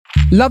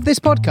Love this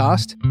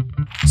podcast?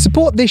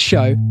 Support this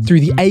show through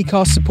the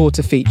Acast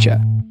supporter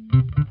feature.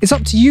 It's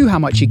up to you how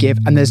much you give,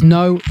 and there's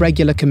no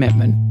regular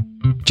commitment.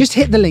 Just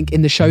hit the link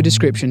in the show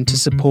description to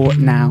support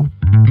now.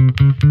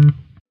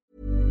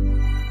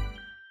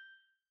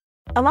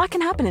 A lot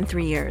can happen in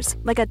 3 years,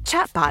 like a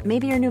chatbot may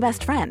be your new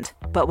best friend.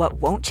 But what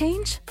won't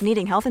change?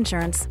 Needing health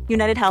insurance.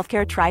 United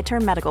Healthcare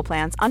Tri-Term Medical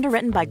Plans,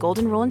 underwritten by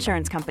Golden Rule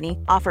Insurance Company,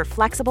 offer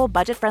flexible,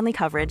 budget-friendly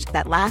coverage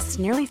that lasts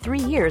nearly 3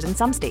 years in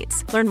some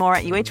states. Learn more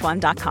at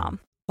uh1.com.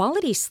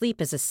 Quality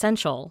sleep is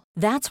essential.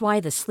 That's why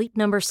the Sleep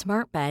Number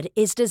Smart Bed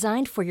is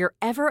designed for your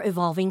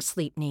ever-evolving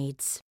sleep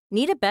needs.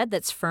 Need a bed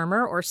that's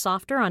firmer or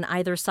softer on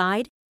either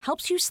side?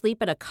 Helps you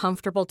sleep at a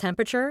comfortable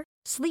temperature?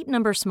 Sleep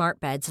Number Smart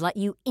Beds let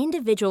you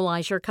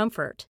individualize your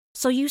comfort,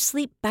 so you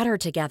sleep better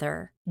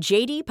together.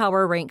 J.D.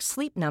 Power ranks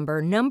Sleep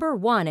Number number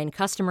 1 in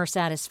customer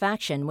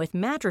satisfaction with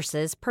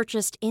mattresses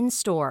purchased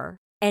in-store.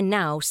 And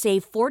now,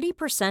 save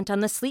 40%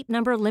 on the Sleep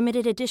Number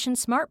Limited Edition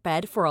Smart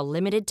Bed for a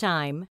limited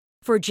time.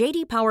 For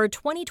J.D. Power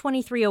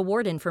 2023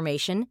 award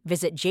information,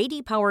 visit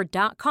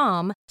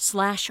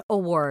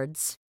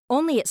jdpower.com/awards.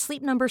 Only at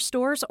Sleep Number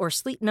stores or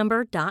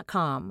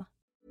sleepnumber.com.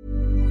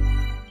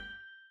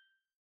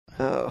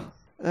 Well,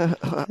 I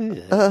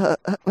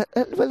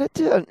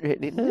don't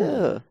really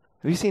know.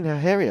 Have you seen how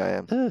hairy I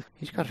am?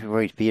 He's got a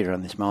right beard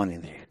on this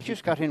morning there. He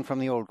just got in from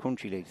the old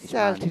country league this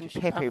Salt morning.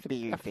 and pepper After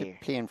beard.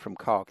 playing from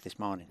Cork this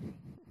morning.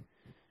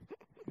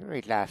 We were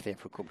right laugh there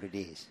for a couple of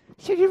days.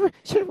 Should we not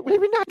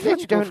run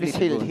Let's go down for this Little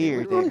hill Hill. here?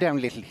 We'll run There? down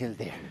Little Hill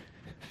there.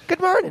 Good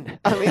morning.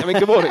 I mean,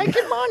 good morning.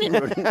 Good morning,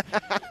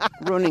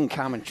 running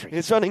commentary.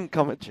 It's running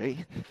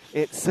commentary.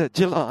 It's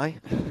July.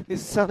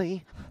 It's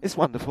sunny. It's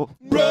wonderful.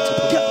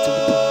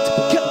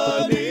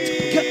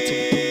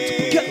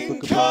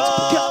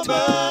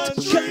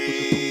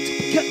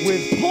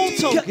 With Paul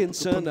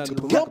Tomkinson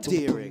and Rob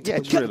Deering. Yeah,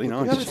 It's really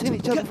nice. We haven't seen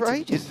each other for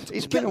ages.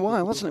 It's been a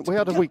while, hasn't it? We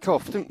had a week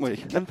off, didn't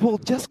we? And Paul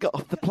just got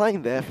off the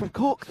plane there from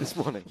Cork this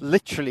morning.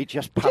 Literally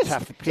just popped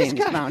off the plane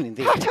this morning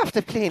there. Hot off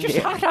the plane Just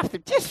there. hot off the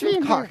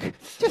From Cork.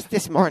 Just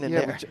this morning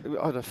Yeah,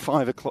 there. I had a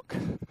 5 o'clock,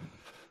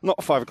 not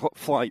a 5 o'clock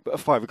flight, but a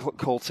 5 o'clock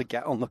call to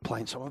get on the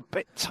plane, so I'm a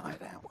bit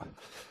tired out. A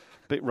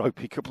bit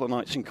ropey, couple of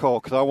nights in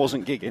Cork. I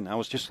wasn't gigging, I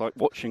was just like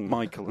watching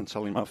Michael and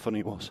telling him how funny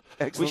he was.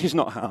 Excellent. Which is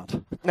not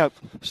hard. No,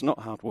 It's not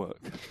hard work.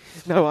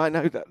 no, I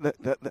know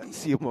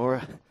that's you're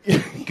more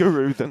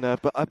guru than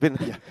but I've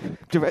been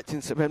directing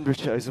some Edinburgh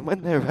shows, and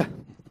when they're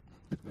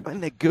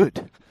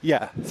good,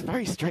 Yeah. it's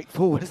very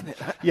straightforward, isn't it?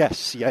 That?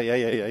 Yes, yeah.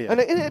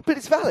 And but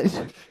it's valid.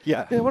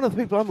 Yeah. You know, one of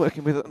the people I'm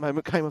working with at the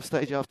moment came off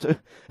stage after a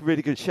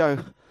really good show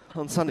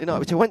on Sunday night,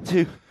 which I went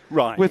to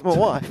Right. with my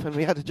wife, and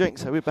we had a drink,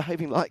 so we were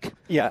behaving like,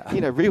 Yeah.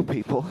 real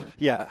people,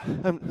 Yeah.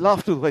 and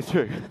laughed all the way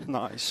through.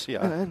 Nice,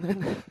 yeah. And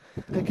then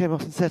they came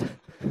off and said,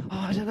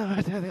 I don't know,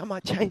 I think I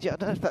might change it, I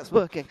don't know if that's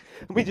working.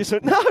 And we just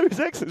went, no, it's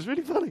excellent, it's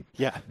really funny.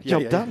 Yeah.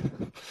 Job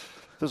done.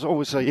 There's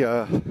always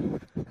a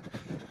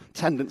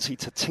tendency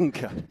to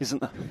tinker,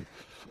 isn't there?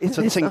 Isn't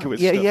To it? tinker with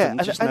Yeah, stuff yeah.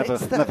 and just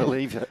it's that- never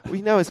leave it.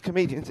 We know as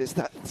comedians, it's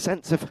that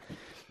sense of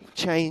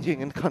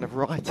changing and kind of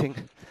writing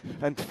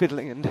and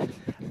fiddling and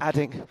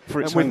adding.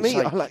 For its and with own me,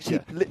 sake, I'll actually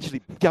yeah.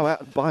 literally go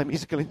out and buy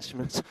musical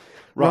instruments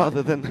Right.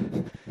 rather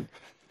than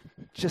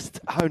just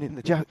honing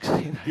the jokes,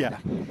 Yeah.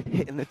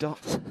 hitting the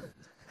dots.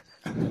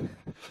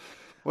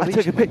 Well, I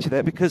took a picture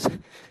there because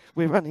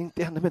we're running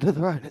down the middle of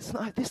the road. It's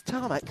not this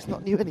tarmac. It's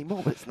not new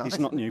anymore, but it's nice. It's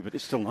not new, but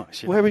it's still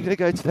nice. Yeah. Where are we going to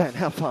go today, and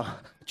how far?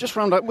 Just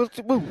round out. We'll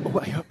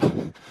way up.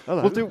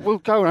 Hello. We'll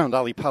go around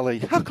Ali Pali.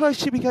 How close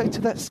should we go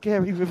to that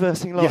scary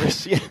reversing lorry?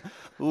 Yes, yeah.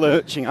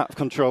 Lurching out of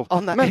control.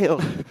 On that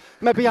hill.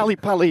 Maybe Ali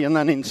Pali and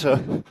then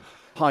into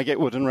Highgate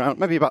Wood and round.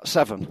 Maybe about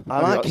 7.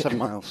 I Maybe like about it. 7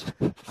 miles.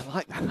 I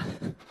like that.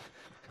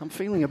 I'm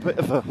feeling a bit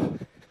of a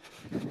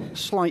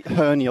slight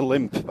hernia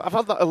limp. I've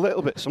had that a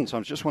little bit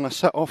sometimes. Just when I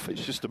set off,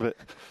 it's just a bit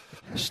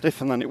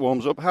stiff and then it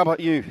warms up. How about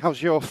you?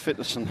 How's your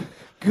fitness and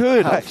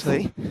Good, health?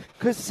 actually.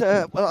 Because,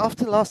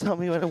 after the last time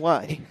we went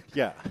away,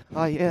 Yeah.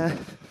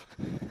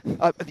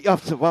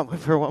 after one,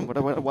 for one, when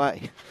I went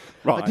away,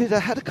 Right. I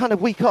had a kind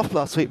of week off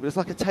last week, but it was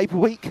like a taper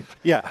week.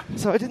 Yeah.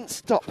 So I didn't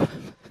stop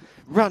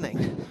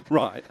running.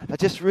 Right. I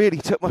just really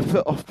took my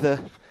foot off the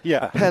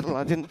Yeah. pedal.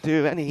 I didn't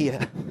do any,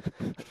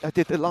 I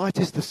did the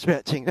lightest of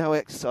stretching, no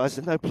exercise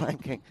and no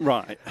planking.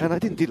 Right. And I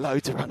didn't do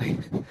loads of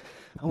running.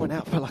 I went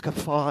out for like a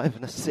 5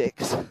 and a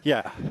 6,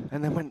 Yeah.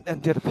 and then went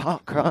and did a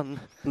park run.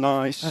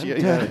 Nice. And,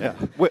 Yeah.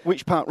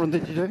 Which part run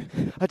did you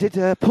do? I did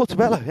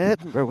Portobello in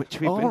Edinburgh, which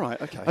we Oh,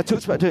 right, okay. I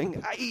talked about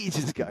doing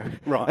ages ago,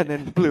 Right. and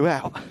then blew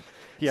out.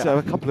 Yeah. So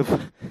a couple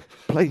of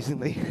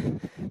blazingly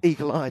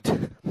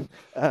eagle-eyed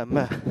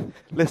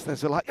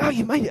listeners were like, "Oh,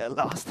 you made it at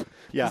last!" 'Cause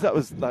Yeah. that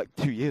was like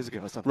 2 years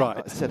ago or something.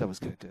 Right. I said I was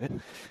going to do it,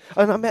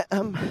 and I met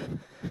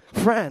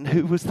Fran,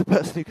 who was the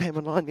person who came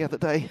online the other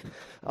day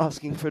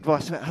asking for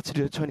advice about how to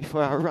do a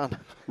 24-hour run.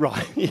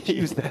 Right. She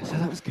was there, so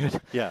that was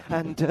good. Yeah.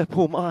 And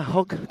Paul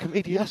Meyerhog,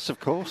 comedian. Yes, of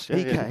course. Yeah,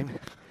 he yeah. came.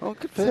 Oh,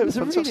 good. So it was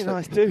a really Fantastic.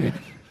 nice dude.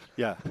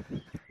 Yeah.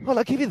 Well,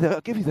 I'll give you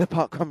the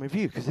park run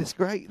review because it's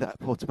great, that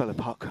Portobello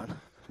park run.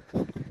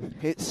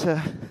 It's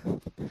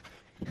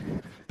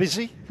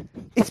Busy?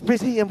 It's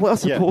busy and well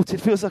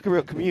supported. Feels like a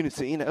real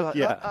community. You know,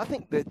 I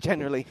think that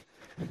generally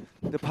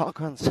the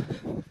parkruns,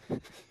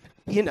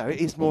 you know, it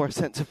is more a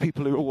sense of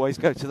people who always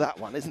go to that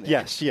one, isn't it?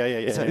 Yes,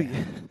 yeah. So,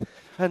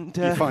 and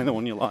you find the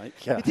one you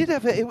like. Yeah. It did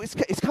have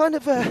it's kind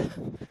of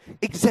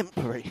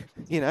exemplary,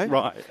 you know.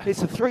 Right.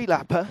 It's a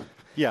 3-lapper.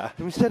 Yeah.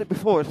 And we said it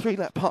before, a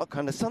 3-lap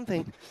parkrun is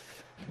something.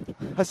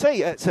 I say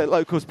it's a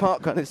locals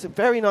parkrun. It's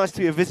very nice to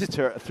be a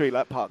visitor at a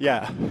 3-lap parkrun.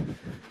 Yeah.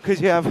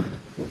 Because you have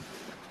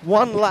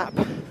 1 lap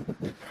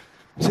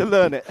to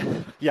learn it.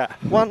 Yeah.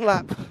 1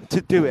 lap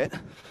to do it.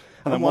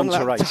 And then 1 one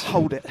to lap race. to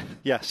hold it.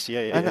 Yes, yeah.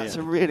 And that's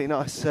a really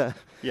nice.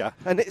 Yeah.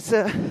 And it's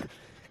a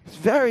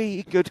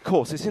very good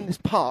course. It's in this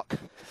park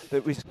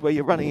where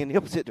you're running in the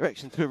opposite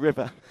direction to a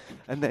river,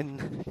 and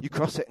then you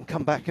cross it and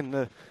come back in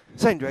the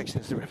same direction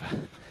as the river.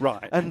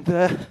 Right. And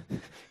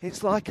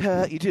it's like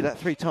you do that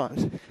 3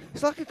 times.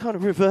 It's like a kind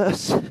of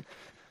reverse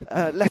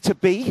letter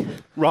B.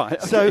 Right.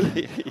 Okay. So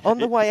on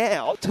the way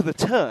out to the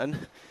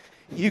turn,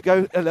 you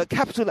go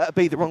capital letter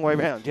B the wrong way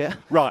round, yeah?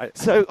 Right.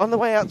 So on the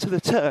way out to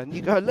the turn,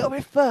 you go a little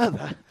bit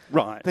further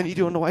Right. than you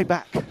do on the way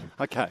back.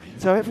 Okay.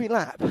 So every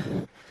lap,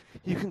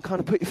 you can kind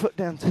of put your foot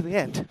down to the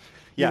end.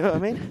 Yeah. You know what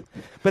I mean?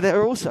 But there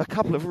are also a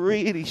couple of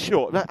really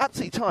short,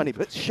 absolutely tiny,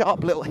 but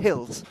sharp little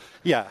hills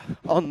Yeah.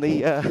 on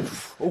the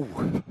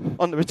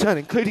return,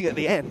 including at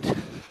the end.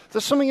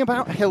 There's something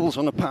about hills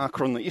on a park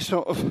run that you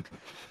sort of...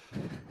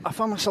 I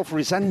find myself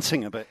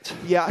resenting a bit.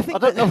 Yeah, I think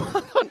I don't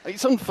know.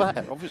 It's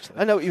unfair, obviously.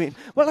 I know what you mean.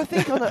 Well, I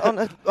think on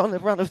a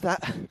run of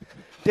that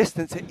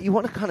distance, you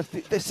want to kind of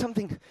there's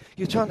something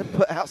you're trying to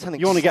put out something.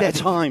 You want to get a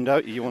steady. time,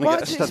 don't you? You want to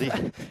get a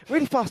steady.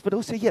 Really fast, but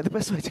also the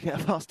best way to get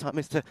a fast time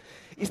is to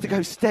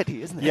go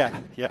steady, isn't it?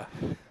 Yeah.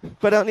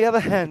 But on the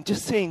other hand,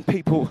 just seeing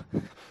people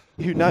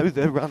who know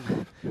the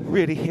run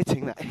really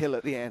hitting that hill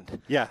at the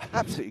end. Yeah.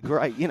 Absolutely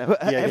great. You know,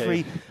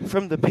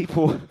 from the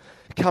people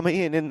coming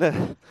in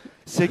the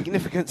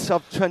significant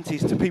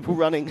sub-20s to people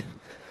running,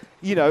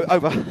 you know,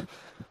 over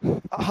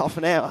half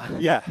an hour.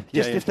 Yeah.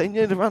 If they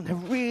knew the run, they're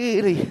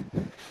really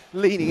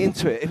leaning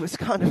into it. It was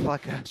kind of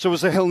like a... So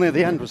was the hill near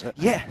the end, was it?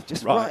 Yeah,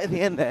 just right at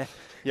the end there.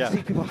 Yeah. You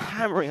see people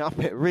hammering up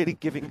it, really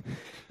giving,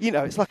 you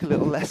know, it's like a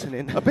little lesson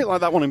in... A bit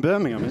like that one in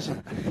Birmingham, isn't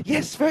it?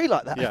 Yes, very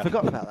like that. Yeah. I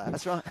forgot about that.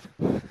 That's right.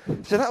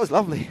 So that was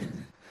lovely.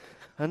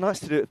 And nice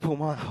to do it with Paul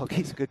Meyerhog.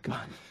 He's a good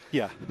guy.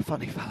 Yeah.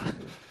 Funny fella.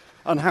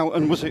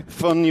 And was it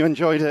fun? You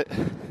enjoyed it?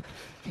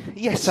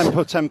 Yes.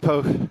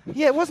 Tempo.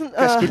 Yeah, it wasn't...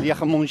 Qu'est-ce qu'il y a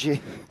à manger?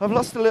 I've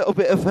lost a little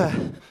bit of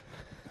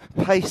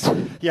pace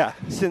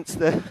since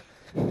the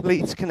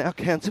Leeds Canal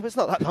Cancer, but it's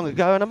not that long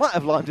ago, and I might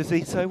have Lyme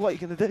disease, so what are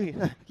you going to do? You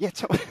know? Yeah,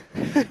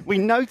 we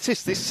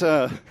noticed this...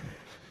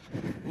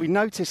 we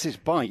noticed this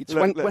bite.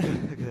 Look at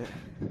it.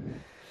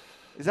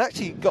 It's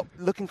actually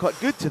looking quite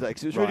good today,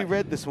 because it was really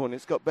red this morning.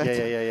 It's got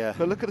better. Yeah.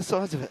 But look at the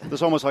size of it.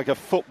 There's almost like a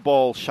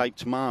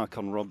football-shaped mark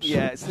on Rob's.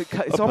 Yeah,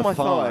 it's on my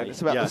thigh.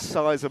 It's about Yeah. the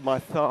size of my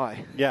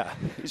thigh. Yeah,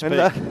 it's And,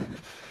 big.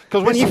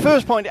 Because when you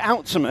first pointed it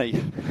out to me,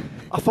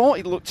 I thought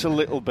it looked a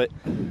little bit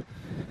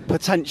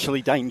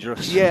potentially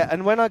dangerous. Yeah,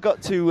 and when I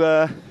got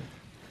to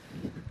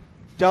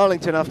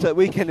Darlington after that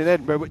weekend in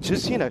Edinburgh, which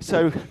is, you know,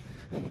 so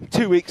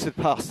 2 weeks had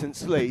passed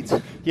since Leeds.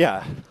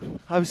 Yeah.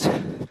 I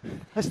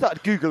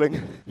started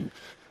Googling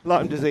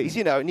Lyme disease,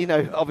 you know, and you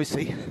know,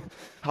 obviously,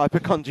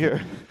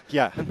 hypochondria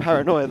and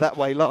paranoia that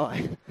way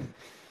lie.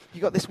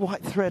 You got this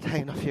white thread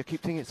hanging off you. I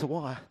keep thinking it's a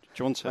wire. Do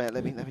you want to? Wait,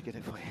 let me get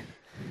it for you.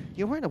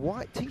 You're wearing a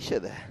white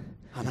T-shirt there.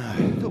 I know.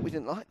 I thought we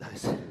didn't like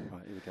those.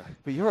 Right, here we go.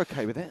 But you're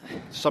okay with it.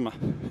 Summer.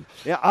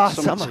 Yeah,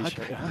 Summer summer. T-shirt,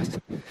 Okay,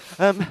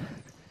 yeah. nice.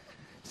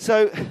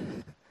 So,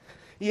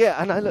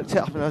 yeah, and I looked it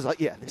up and I was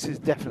like, yeah, this is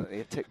definitely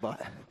a tick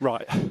bite.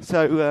 Right.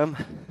 So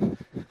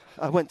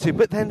I went to,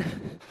 but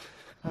then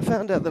I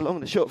found out the long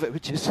and the short of it,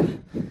 which is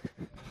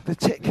the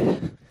tick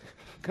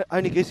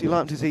only gives you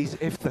Lyme disease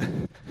if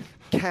the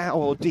cow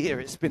or deer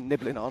it's been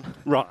nibbling on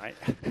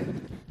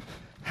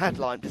had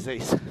Lyme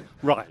disease.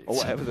 Right. Or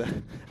whatever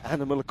the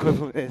animal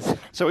equivalent is.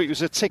 So it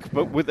was a tick,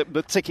 but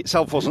the tick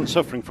itself wasn't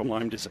suffering from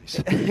Lyme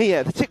disease.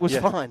 Yeah, the tick was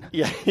fine.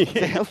 Yeah. It's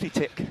a healthy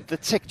tick. The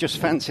tick just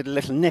fancied a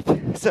little nip.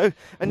 So,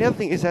 and the other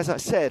thing is, as I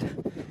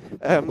said,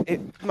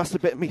 it must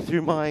have bitten me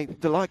through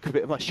the Lycra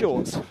bit of my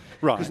shorts.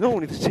 Right. Because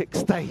normally the tick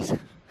stays.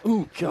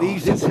 Oh, God.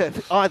 Leaves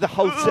it either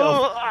holds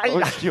itself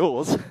or its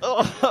jaws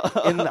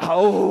in the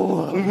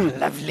hole.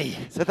 Lovely.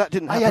 So that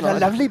didn't I happen. had a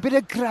lovely bit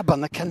of grub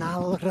on the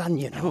canal run,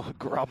 you know. Oh,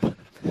 grub.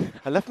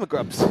 I left my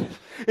grubs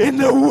in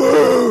the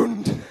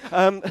wound.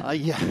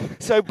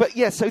 So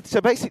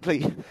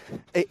basically,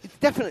 it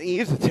definitely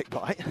is a tick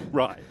bite.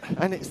 Right.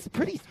 And it's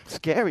pretty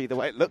scary the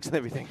way it looks and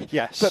everything.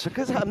 Yes. But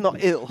because I'm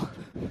not ill,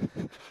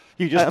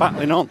 you're just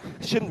battling on.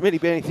 Shouldn't really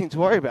be anything to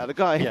worry about. The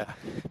guy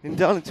in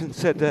Darlington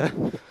said,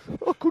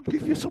 I could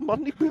give you some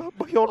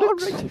antibiotics. All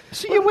right.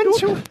 So you went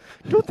to...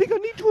 Don't think I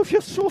need to if you're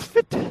so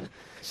fit.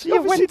 So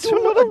you went to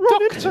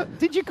a doctor.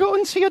 Did you go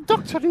and see a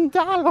doctor in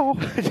Darlow?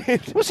 I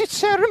did. Was it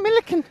Sarah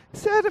Milliken?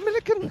 Sarah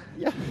Milliken?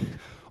 Yeah.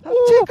 Take a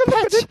look at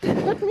Pat, it.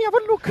 let me have a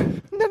look.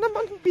 And then I'm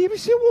on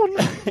BBC One.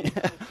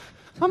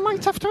 I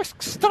might have to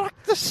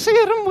extract the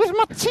serum with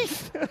my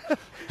teeth.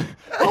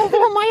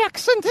 Although my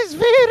accent is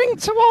veering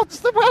towards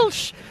the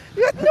Welsh.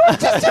 You had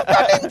noticed you've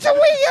gone into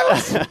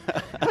Wales!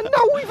 And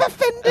now we've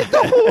offended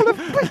the whole of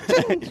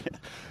Britain!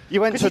 You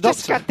went to a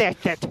Just doctor.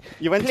 got that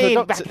You went to a plane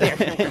doctor. back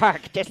there from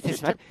Cork, just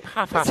as well.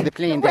 Half of the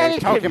plane there,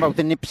 talking about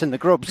the nips and the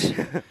grubs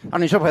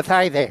on his upper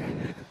thigh there.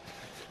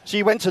 So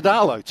you went to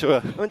Darlow to a...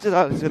 I went to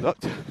the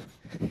doctor.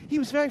 He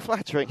was very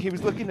flattering. He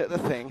was looking at the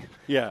thing.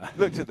 Yeah.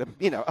 Looked at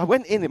the, I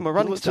went in my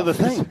running Looked at the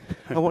stuff thing.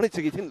 I wanted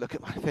to, he didn't look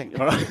at my thing.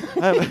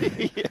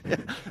 Yeah.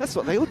 That's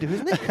what they all do,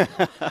 isn't it?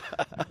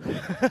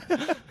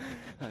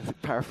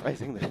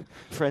 Paraphrasing the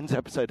Friends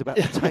episode about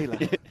the tailor.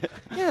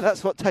 Yeah,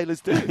 that's what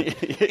tailors do.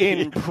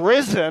 In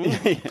prison,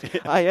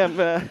 I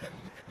am...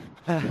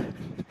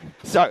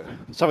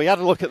 So he had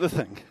a look at the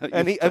thing.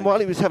 And while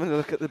he was having a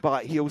look at the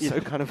bite, he also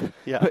kind of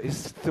Yeah. put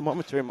his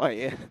thermometer in my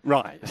ear.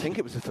 Right. I think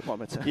it was a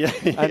thermometer. Yeah.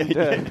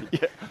 And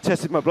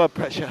tested my blood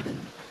pressure.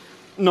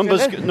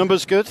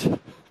 Numbers good?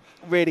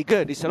 Really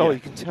good. He said, "Oh, Yeah. you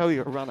can tell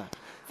you're a runner.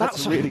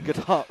 That's a really good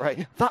heart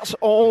rate." That's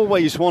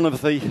always one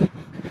of the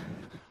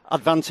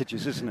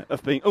advantages, isn't it,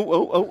 of being...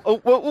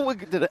 we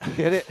did it.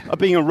 Get it? Of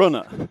being a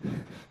runner.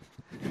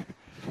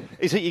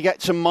 Is that you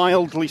get some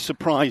mildly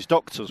surprised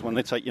doctors when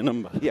they take your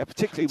number. Yeah,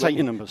 particularly Take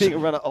your numbers. being a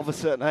runner of a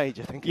certain age,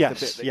 I think, is Yes,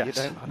 the bit that yes.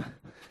 you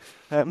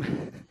don't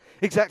want.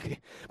 Exactly.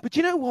 But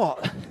you know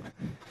what?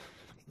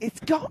 It's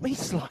got me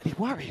slightly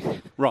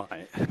worried.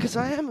 Right. Because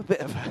I am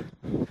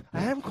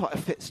quite a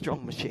fit,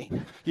 strong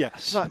machine.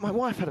 Yes. Like, my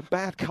wife had a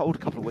bad cold a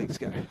couple of weeks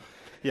ago.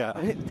 Yeah.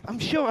 And I'm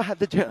sure I had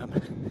the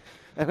germ.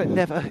 And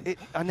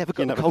I never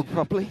got the cold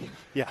properly.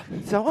 Yeah.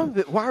 So I'm a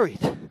bit worried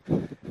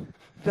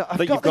that I've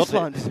That got you've got this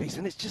Lyme it. disease,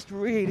 and it's just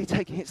really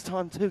taking its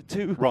time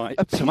to Right.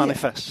 appear. To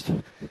manifest.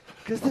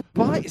 Because the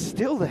bite is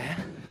still there.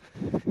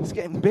 It's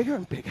getting bigger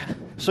and bigger.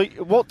 So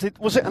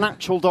was it an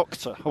actual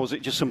doctor, or was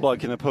it just some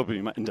bloke in a pub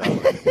you met in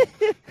Darlow?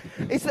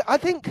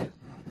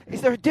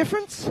 Is there a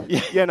difference?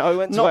 Yeah. No, I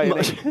went to Not A&E.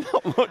 much.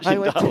 Not much I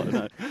in went to- Darlow,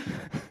 no.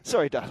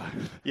 Sorry, Darlow.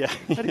 Yeah.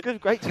 Had a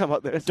great time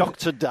up there. It's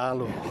Dr.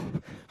 Darlow.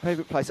 my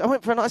favourite place. I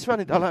went for a nice run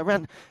in Darlow. I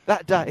ran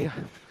that day.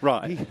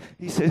 Right.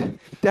 He said,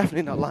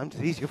 definitely not Lyme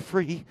disease, you're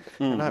free.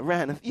 And I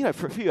ran, and,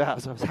 for a few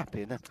hours I was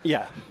happy. And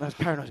Yeah. I was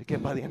paranoid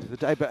again by the end of the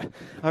day, but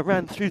I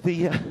ran through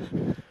the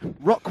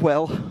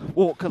Rockwell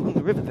walk along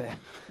the river there.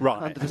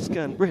 Right. Under the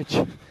Skern Bridge.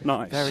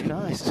 Nice. Very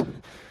nice.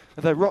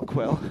 Although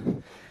Rockwell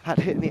had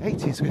hit in the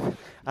 80s with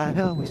I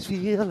always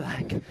feel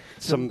like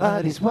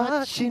somebody's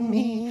watching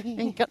me.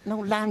 Ain't got no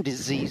Lyme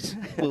disease.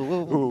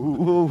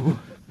 Ooh.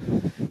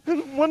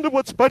 I wonder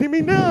what's biting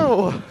me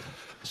now.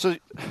 So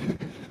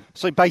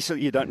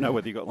basically, you don't know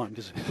whether you got Lyme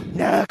disease.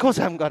 Nah, of course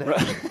I haven't got it.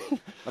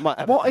 I might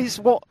have it.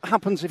 What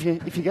happens if you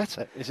get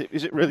it? Is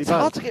it really It's bad?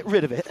 hard to get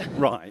rid of it.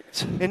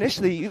 Right.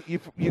 Initially,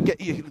 you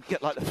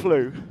get like the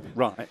flu.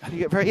 Right. You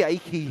get very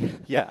achy,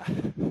 Yeah.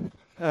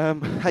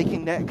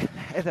 aching neck,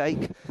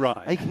 headache, Right.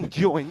 aching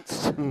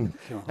joints, God.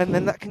 and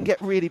then that can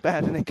get really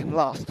bad and it can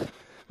last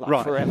like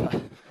Right. forever.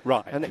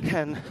 Right. And it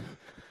can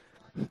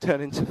turn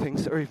into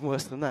things that are even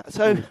worse than that.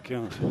 So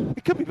God.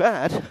 it could be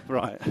bad,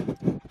 Right.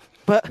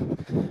 but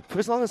for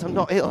as long as I'm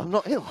not ill, I'm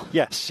not ill.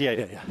 Yes.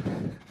 Yeah.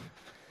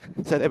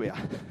 So there we are.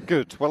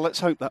 Good. Well, let's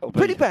hope that'll be.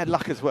 Pretty bad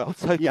luck as well.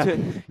 So, Yeah.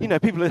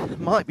 people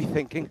might be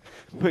thinking,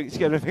 putting it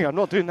together and thinking, I'm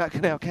not doing that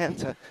canal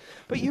canter.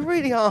 But you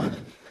really are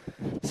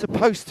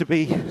supposed to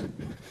be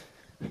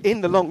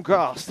in the long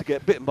grass to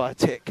get bitten by a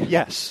tick.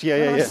 Yes. Yeah.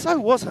 And I so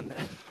wasn't.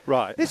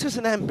 Right. This was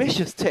an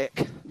ambitious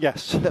tick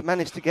Yes. that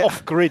managed to get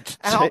Off-grid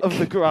out tick. of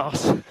the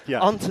grass Yeah.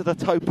 onto the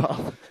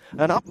towpath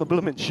and up my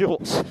blooming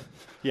shorts.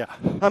 Yeah.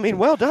 I mean,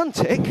 well done,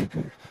 tick.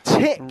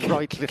 Tick.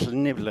 Right, little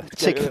nibbler.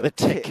 Tick for the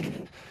tick.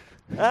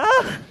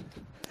 Ah!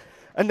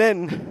 And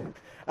then,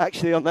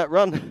 actually, on that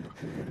run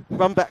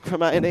back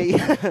from A&E,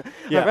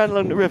 Yeah. I ran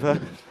along the river,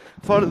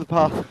 followed the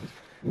path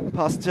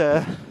past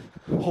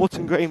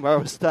Horton Green where I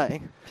was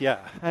staying, Yeah.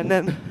 and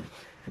then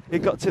it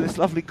got to this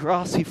lovely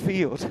grassy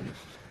field.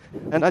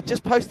 And I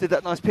just posted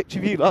that nice picture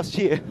of you last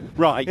year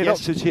Right. in Yes.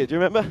 Oxfordshire, do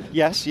you remember?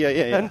 Yes. Yeah.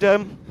 And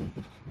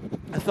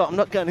I thought, I'm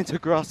not going into a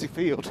grassy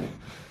field.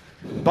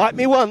 Bite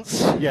me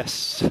once.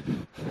 Yes.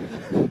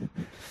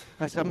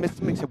 I said,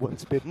 Mr.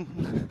 Once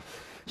bitten.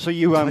 So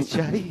you Twice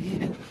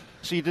shy.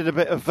 So you did a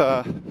bit of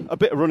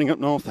running up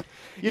north.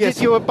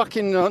 Yes. You were back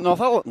in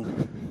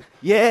Northallerton.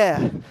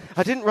 Yeah,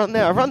 I didn't run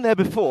there. I run there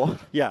before,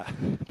 Yeah.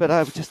 but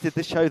I just did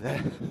the show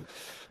there.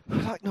 I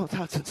like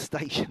Northallerton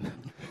Station.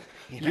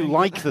 You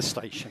like the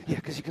station. Yeah,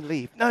 because you can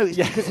leave. No, it's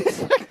because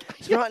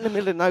it's right in the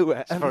middle of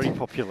nowhere. It's very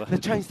popular. The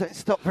trains don't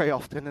stop very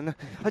often, and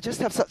I just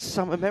have such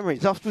summer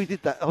memories. After we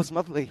did that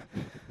Osmotherly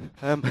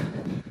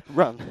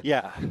run,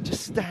 Yeah.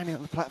 just standing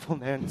on the platform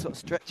there and sort of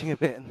stretching a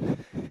bit,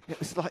 and it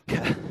was like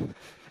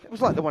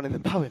the one in the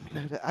poem,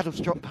 the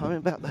Adlestrop poem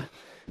about the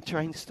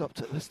train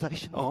stopped at the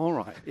station. Oh, all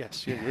right.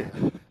 Yes. Yeah.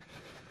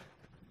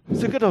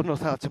 It's a good old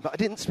Northallerton, but I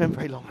didn't spend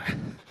very long there.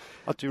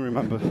 I do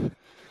remember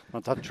my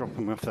dad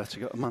dropping me off there to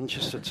go to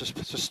Manchester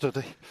to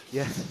study.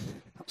 Yes.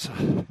 That's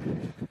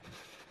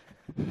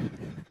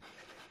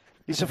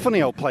It's a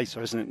funny old place,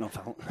 though, isn't it,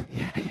 Northallerton?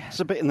 Yeah. It's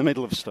a bit in the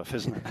middle of stuff,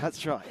 isn't it?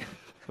 That's right.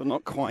 But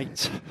not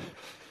quite.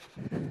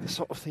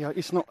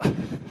 It's not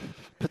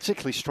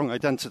particularly strong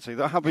identity.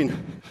 I have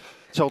been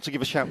told to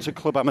give a shout to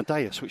Club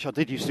Amadeus, which I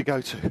did used to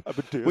go to,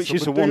 which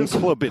is the one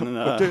club in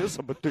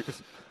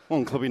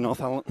one club in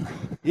Northallerton.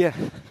 Yeah,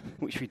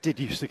 which we did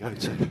used to go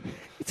to.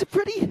 It's a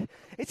pretty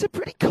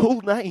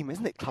cool name,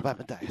 isn't it, Club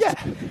Amadeus? Yeah,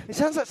 it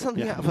sounds like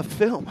something out of a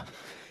film.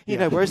 You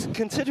know, whereas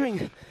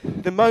considering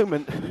the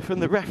moment from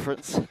the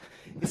reference,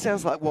 it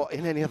sounds like what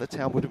in any other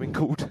town would have been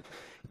called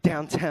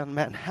Downtown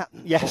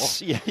Manhattan.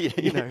 Yes, or,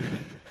 you know.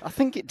 I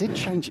think it did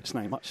change its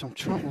name. Actually,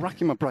 I'm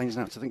racking my brains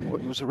now to think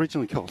what it was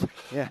originally called.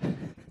 Yeah,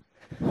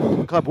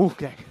 Club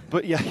Wolfgang.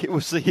 But yeah, it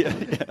was the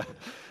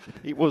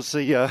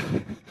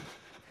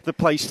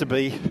place to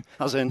be,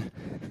 as in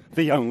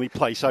the only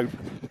place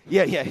open.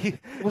 Yeah.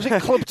 Was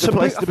it Club Taboo?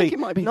 Place to I think it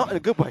might have been. Not in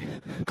a good way.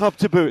 Club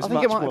Taboo is I think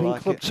much it might have been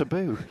like Club it.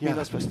 Taboo. Yeah. You're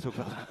not supposed to talk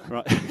about that.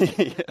 Right.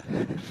 Yeah.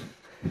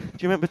 Do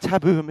you remember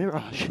Taboo and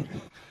Mirage?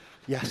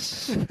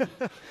 Yes.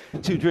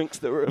 2 drinks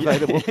that were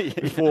available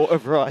before a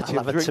variety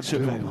of drinks were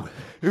available.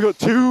 You've got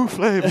 2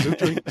 flavours of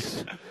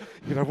drinks.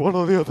 You can have one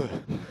or the other.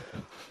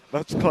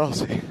 That's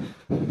classy.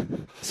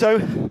 So,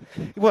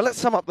 well, let's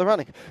sum up the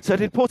running. So I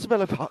did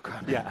Portobello Park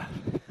run. Yeah.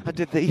 I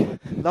did the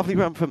lovely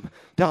run from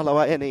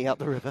Darlow A&E up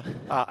the river.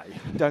 Aye.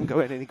 Don't go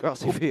in any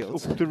grassy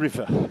fields. Up the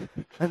river.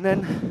 And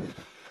then,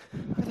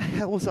 where the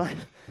hell was I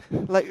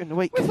later in the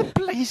week? Where the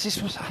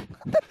blazes was I?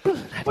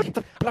 What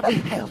the bloody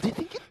hell do you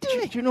think you're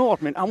doing? Do you know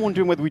what I mean? I'm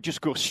wondering whether we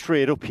just go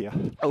straight up here.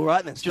 Oh,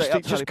 right then. It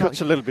just cuts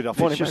a little bit off.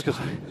 Morning, It's just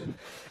Magpie. because.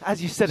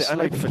 As you said it, I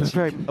know Sleep I'm fatigue.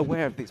 very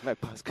aware of these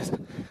magpies because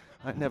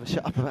I never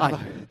shut up about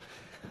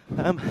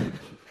them.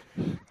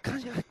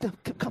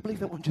 Can't believe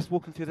that one just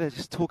walking through there,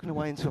 just talking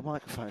away into a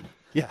microphone.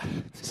 Yeah.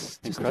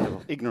 Just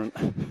Incredible. Ignorant.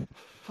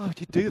 Why would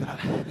you do that?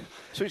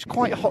 So it's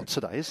quite hot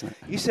today, isn't it?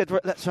 You said,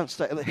 right, let's run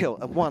straight up the hill,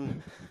 and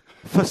one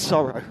for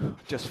sorrow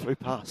just flew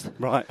past.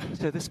 Right.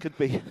 So this could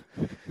be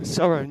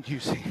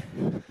sorrow-inducing.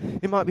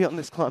 It might be on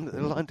this climb that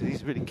the line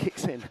disease really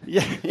kicks in.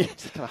 Yeah.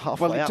 It's kind of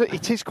halfway Well, up.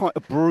 it is quite a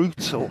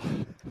brutal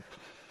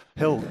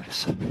hill,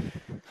 this.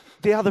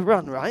 The other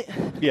run, right?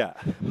 Yeah.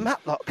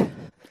 Matlock.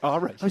 All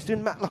right. I was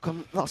doing Matlock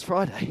on last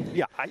Friday.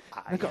 Yeah.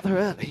 I got there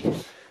early.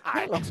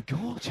 Matlock's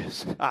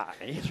gorgeous. Aye.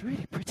 It's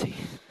really pretty.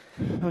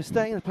 I was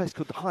staying in a place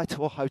called the High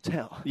Tor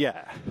Hotel.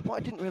 Yeah. What I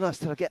didn't realise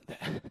till I get there,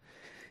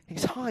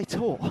 it's High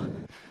Tor.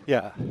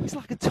 Yeah. It's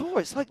like a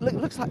tor. It's like it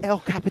looks like El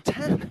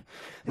Capitan.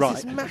 It's Right.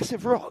 this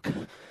massive rock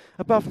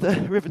above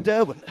the River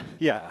Derwent.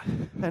 Yeah.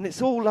 And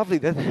it's all lovely.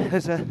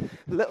 There's a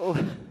little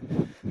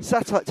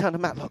satellite town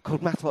of Matlock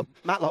called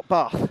Matlock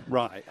Bath.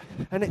 Right.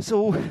 And it's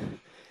all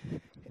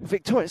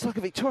Victorian. It's like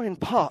a Victorian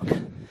park,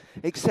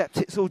 except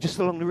it's all just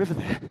along the river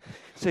there.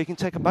 So you can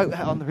take a boat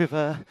out on the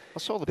river. I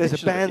saw the There's a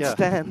pictures of it, yeah.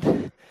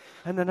 bandstand.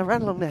 And then I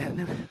ran along there. And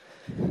then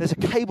there's a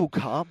cable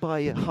car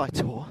by High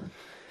Tor.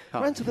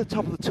 Oh. Ran to the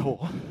top of the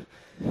Tor.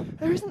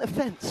 There isn't a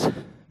fence.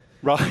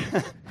 Right.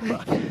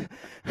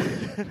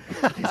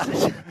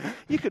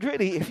 You could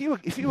really, if you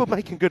were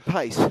making good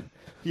pace,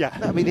 Yeah.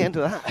 that'd be the end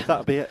of that.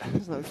 That'd be it.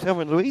 There's no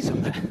Thelma and Louise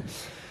on there.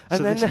 And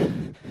So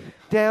then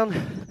down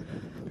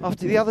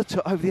after the other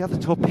tour, over the other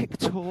tour, Pick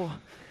Tour.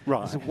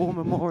 Right. There's a war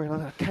memorial,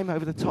 and I came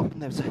over the top,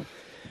 and there was a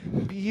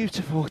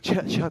beautiful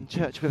churchyard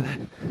church with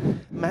a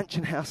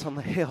mansion house on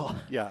the hill.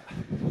 Yeah.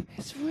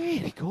 It's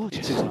really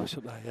gorgeous. It is nice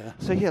up there, yeah.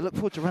 So yeah, look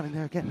forward to running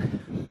there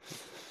again.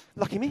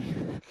 Lucky me.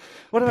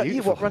 What about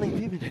Beautiful. you? What running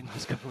have you been doing the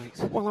last couple of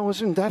weeks? Well, I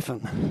was in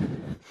Devon,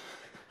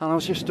 and I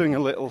was just doing a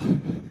little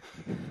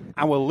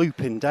hour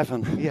loop in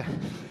Devon. Yeah.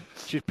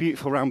 Which is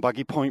beautiful round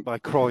Baggy Point by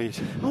Croyd.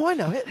 Oh, I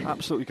know it.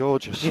 Absolutely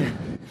gorgeous. Yeah.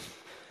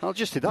 I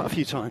just did that a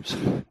few times.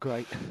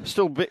 Great.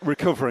 Still a bit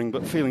recovering,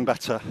 but feeling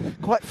better.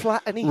 Quite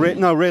flat and easy.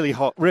 No, really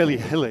hot, really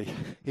hilly.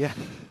 Yeah.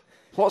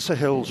 Lots of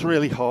hills,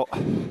 really hot.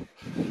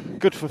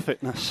 Good for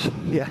fitness.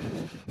 Yeah.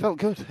 Felt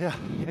good, yeah.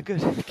 Yeah,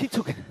 good. Keep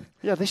talking.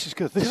 Yeah, this is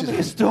good. Tell me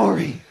a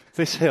story.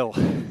 This hill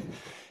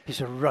is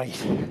a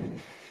right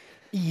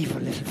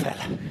evil little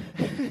fella,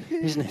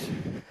 isn't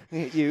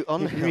it? You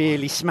on the hill.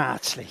 Really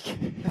smart, sleek.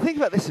 The thing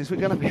about this is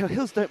we're going uphill.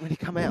 Hills don't really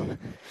come out.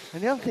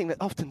 And the other thing that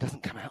often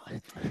doesn't come out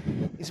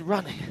is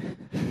running.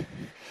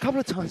 A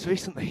couple of times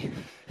recently,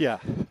 Yeah.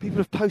 people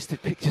have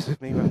posted pictures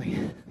of me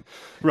running.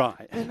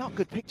 Right. They're not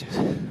good pictures.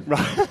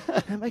 Right.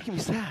 They're making me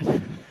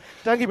sad.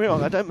 Don't get me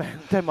wrong, I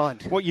don't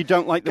mind. What, you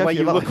don't like the Go way for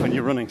you your look life. when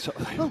you're running, sort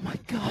of thing? Oh my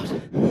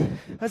God.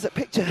 There's a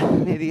picture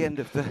near the end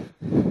of the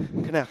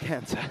Canal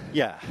Canter.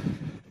 Yeah.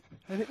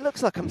 And it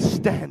looks like I'm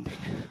standing,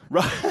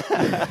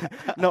 Right.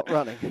 not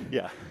running.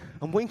 Yeah.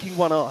 I'm winking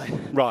one eye,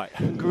 Right.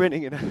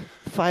 grinning in a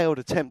failed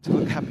attempt to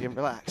look happy and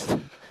relaxed.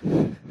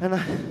 And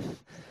I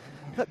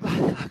look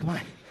like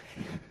my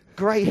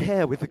grey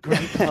hair with the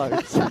grey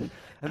clothes and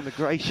the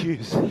grey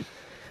shoes.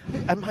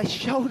 And my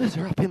shoulders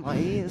are up in my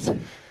ears.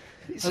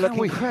 I look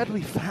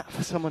incredibly fat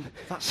for someone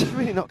that's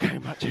really not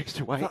carrying much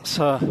extra weight.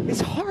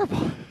 It's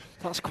horrible.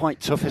 That's quite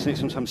tough, isn't it?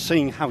 Sometimes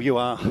seeing how you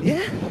are.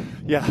 Yeah?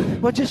 Yeah.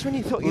 Well, just when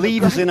you thought you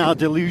Leave looked us in great. our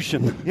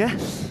delusion. Yeah?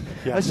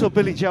 Yeah. I saw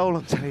Billy Joel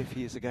on telly a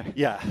few years ago.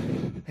 Yeah.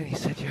 And he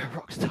said, you're a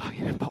rock star,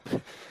 you're a pop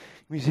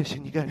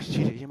musician, you go in the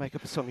studio, you make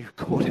up a song, you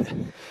record it.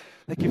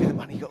 They give you the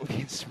money, you got all the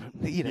instrument,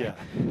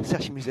 it's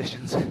actually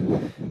musicians.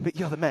 But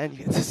you're the man, you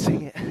get to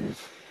sing it.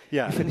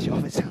 Yeah. You finish it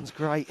off, it sounds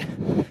great.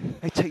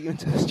 They take you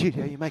into the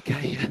studio, you make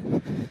a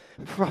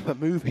proper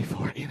movie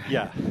for it,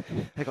 Yeah.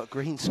 They got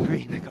green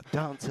screen, they got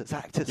dancers,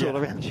 actors all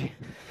around you.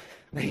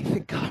 And you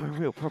think, God, I'm a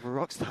real proper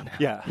rock star now.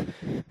 Yeah.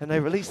 And they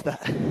release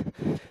that.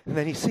 And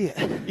then you see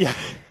it. Yeah.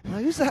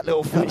 Like, who's that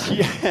little fella?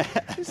 Yeah.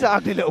 Who's that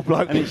ugly little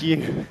bloke? And it's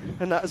you.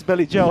 And that was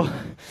Billy Joel.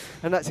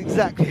 And that's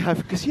exactly how,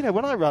 because,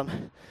 when I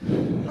run,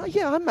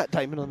 I'm Matt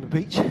Damon on the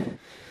beach in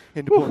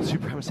the Born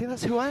Supremacy.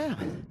 That's who I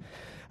am.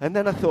 And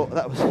then I thought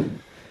that was,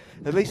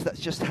 at least that's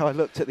just how I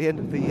looked at the end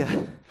of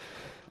the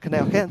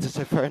Canal Kansas,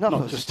 so fair enough. It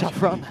was just a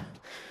tough run.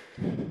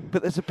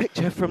 But there's a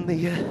picture from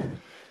the...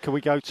 Can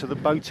we go to the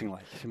boating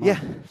lake? Yeah.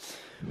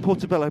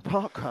 Portobello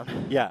Park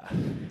run. Yeah.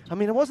 I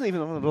mean, I wasn't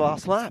even on the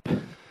last lap.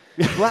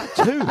 Lap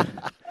 2.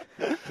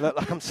 Look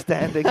like I'm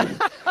standing,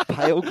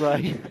 pale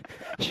grey,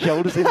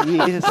 shoulders in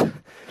the ears.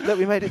 Look,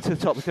 we made it to the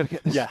top. We've got to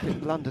get this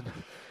in London.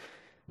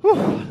 Whew,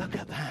 look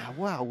at that.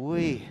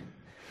 Wow-wee.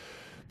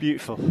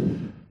 Beautiful.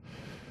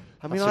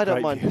 I mean, That's I a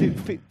don't great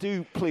mind.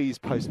 Do please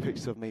post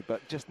pictures of me,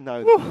 but just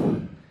know that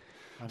I'm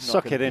not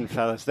Suck gonna it in,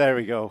 fellas. There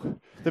we go.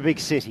 The big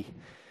city.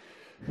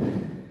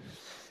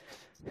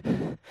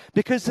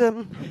 Because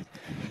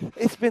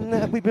it's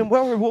been we've been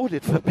well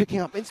rewarded for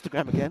picking up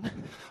Instagram again.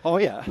 Oh,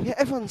 yeah? Yeah,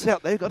 everyone's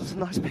out there, got some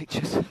nice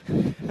pictures.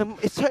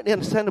 It's totally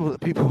understandable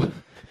that people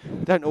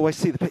don't always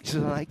see the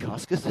pictures on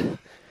Acast because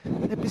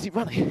they're busy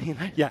running,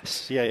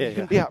 Yes, yeah. You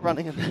can be out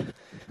running and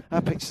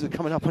our pictures are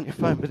coming up on your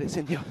phone, but it's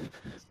in your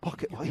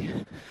pocket.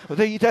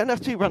 Although you don't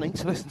have to be running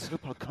to listen to the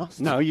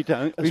podcast. No, you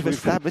don't. We've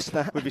established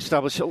that. We've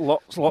established that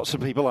lots of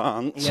people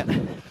aren't. Yeah.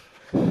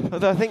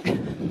 Although I think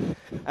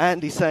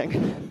Andy's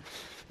saying,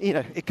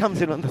 it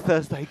comes in on the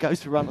Thursday, goes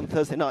to run on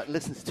Thursday night and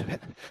listens to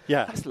it.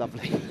 Yeah. That's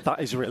lovely.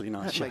 That is really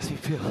nice. That makes me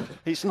feel...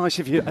 It's nice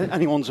if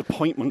anyone's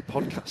appointment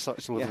podcast.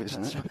 That's lovely,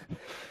 isn't it? Right.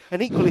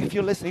 And equally, if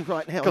you're listening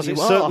right now, Because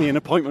it's certainly an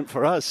appointment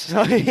for us.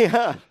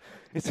 Yeah.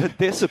 It's a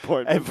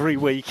disappointment. Every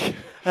week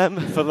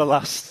for the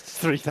last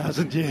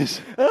 3,000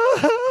 years.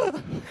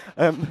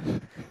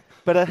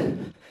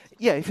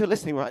 If you're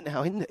listening right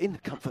now in the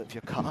comfort of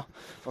your car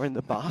or in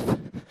the bath,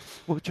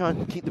 we'll try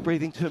and keep the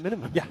breathing to a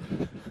minimum. Yeah.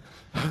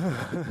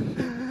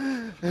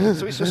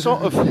 So it's a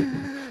sort of...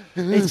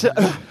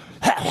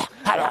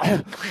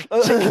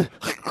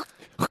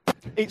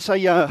 It's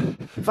a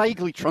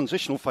vaguely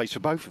transitional phase for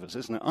both of us,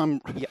 isn't it?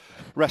 I'm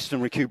resting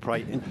and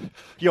recuperating.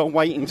 You're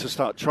waiting to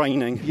start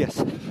training.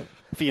 Yes.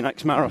 For your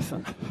next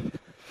marathon.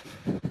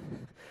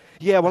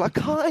 Yeah, well, I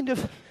kind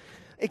of...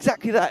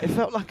 Exactly that. It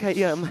felt like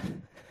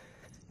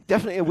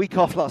definitely a week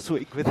off last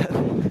week with it.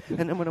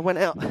 And then when I went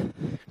out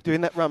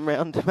doing that run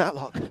round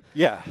Matlock,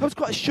 yeah, it was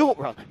quite a short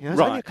run. It was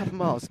only a couple of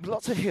miles,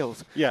 lots of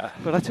hills. Yeah,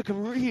 but I took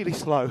them really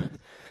slow,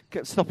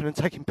 kept stopping and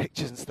taking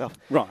pictures and stuff.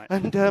 Right.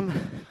 And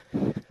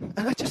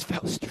I just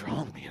felt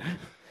strong,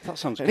 That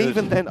sounds and good.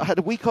 even then, I had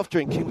a week off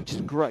drinking, which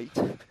is great.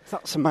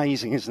 That's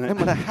amazing, isn't it? And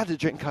when I had a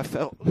drink, I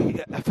felt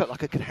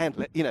like I could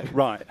handle it.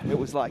 Right. It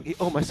was like it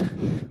almost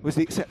was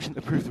the exception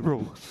that proved the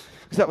rule.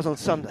 Because that was on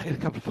Sunday, a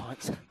couple of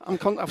pints.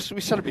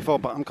 We said it before,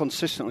 but I'm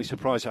consistently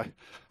surprised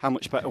how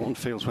much better one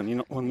feels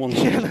when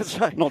one's that's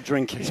right. not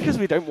drinking. It's because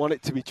we don't want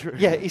it to be true.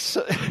 Yeah, it's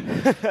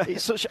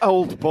such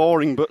old,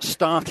 boring but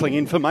startling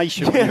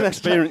information when you're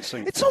experiencing.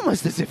 Right. It's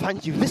almost as if I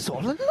knew this all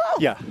along.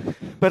 Yeah.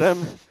 But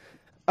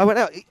I went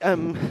out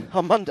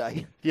on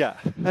Monday. Yeah.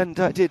 And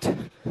I did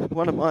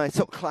one of my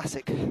sort of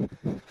classic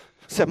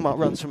 7-mile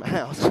runs from my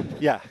house.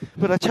 Yeah.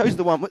 But I chose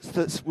the one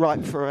that's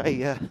ripe for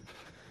a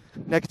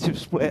negative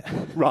split.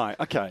 Right,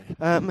 okay.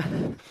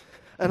 And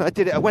I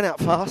did it. I went out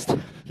fast.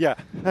 Yeah.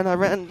 And I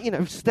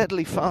ran,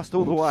 steadily fast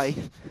all the way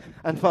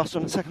and faster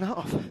on the second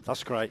half.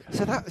 That's great.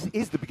 So that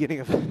is the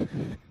beginning of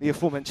the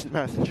aforementioned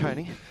marathon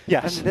training.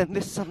 Yes. And then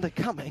this Sunday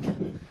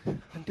coming,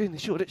 I'm doing the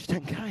Shoreditch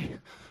 10K.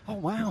 Oh,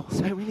 wow.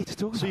 So we need to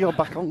talk about you're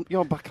back on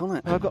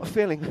it. And I've got a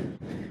feeling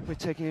we're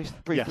taking a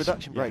brief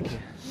production break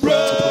here.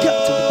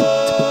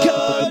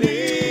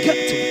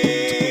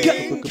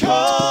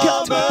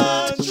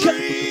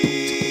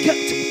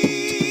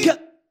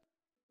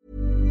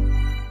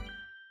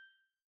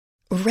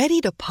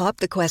 Ready to pop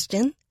the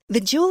question?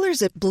 The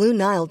jewelers at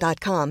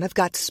BlueNile.com have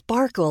got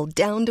sparkle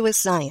down to a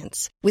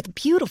science with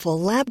beautiful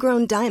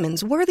lab-grown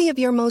diamonds worthy of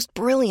your most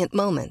brilliant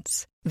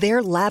moments.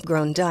 Their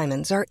lab-grown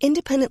diamonds are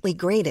independently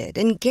graded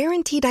and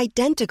guaranteed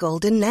identical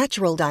to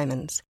natural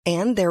diamonds,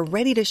 and they're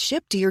ready to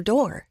ship to your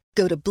door.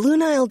 Go to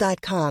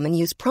BlueNile.com and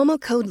use promo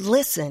code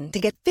LISTEN to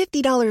get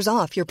 $50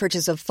 off your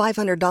purchase of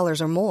 $500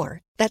 or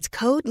more. That's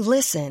code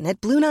LISTEN at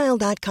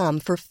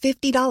BlueNile.com for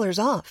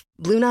 $50 off.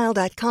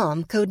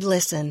 BlueNile.com, code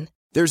LISTEN.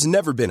 There's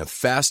never been a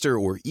faster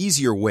or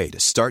easier way to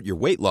start your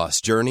weight loss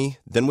journey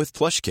than with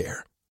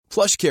PlushCare.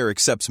 PlushCare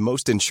accepts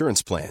most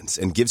insurance plans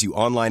and gives you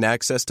online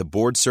access to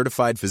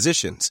board-certified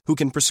physicians who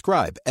can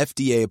prescribe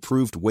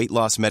FDA-approved weight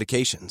loss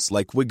medications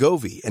like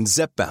Wegovy and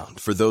Zepbound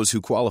for those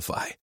who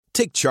qualify.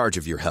 Take charge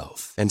of your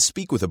health and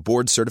speak with a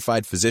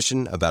board-certified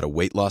physician about a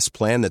weight loss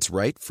plan that's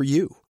right for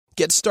you.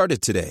 Get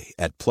started today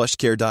at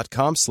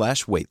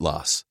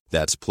plushcare.com/weight-loss.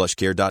 That's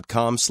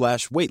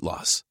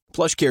plushcare.com/weight-loss.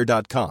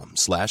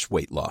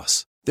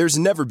 plushcare.com/weight-loss. There's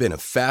never been a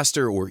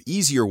faster or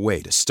easier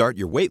way to start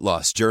your weight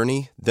loss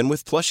journey than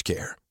with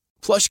PlushCare.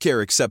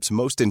 PlushCare accepts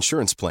most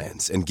insurance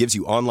plans and gives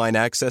you online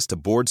access to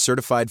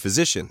board-certified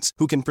physicians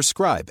who can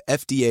prescribe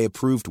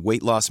FDA-approved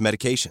weight loss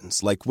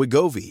medications like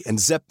Wegovy and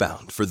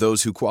Zepbound for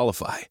those who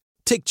qualify.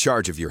 Take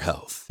charge of your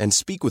health and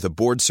speak with a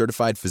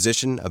board-certified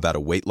physician about a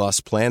weight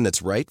loss plan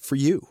that's right for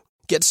you.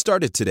 Get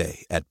started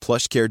today at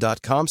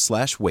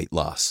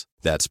plushcare.com/weight-loss.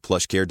 That's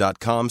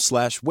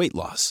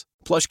plushcare.com/weight-loss.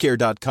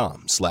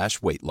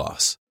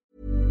 plushcare.com/weight-loss.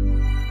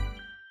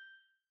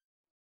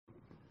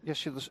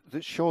 Yes,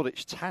 the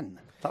Shoreditch 10.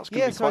 That's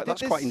going to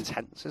be quite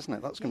intense, isn't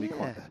it? That's going to be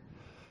quite.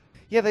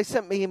 Yeah, they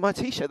sent me my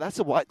T-shirt. That's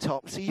a white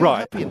top. So you're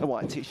happy in a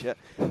white T-shirt.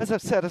 As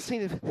I've said, I've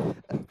seen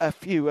a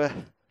few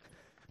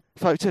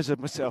photos of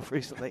myself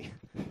recently,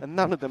 and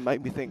none of them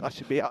made me think I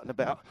should be out and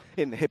about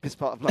in the hippest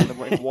part of London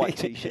wearing a white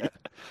T-shirt.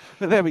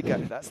 But there we go.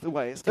 That's the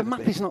way it's going to be.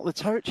 The map is not the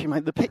territory,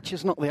 mate. The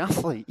picture's not the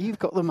athlete. You've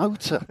got the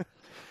motor.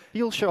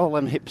 You'll show all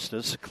them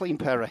hipsters a clean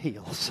pair of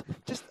heels.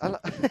 Just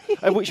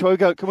which way we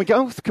go? Can we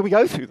go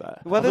through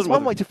that? Well, there's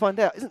one way to find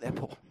out, isn't there,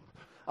 Paul?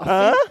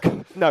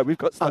 No, we've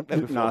got stuck there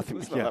before. No, I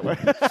think it's not that way.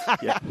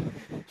 Yeah.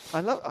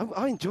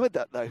 I enjoyed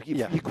that though.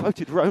 You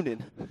quoted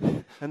Ronin,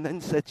 and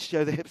then said,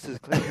 "Show the hipsters a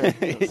clean pair of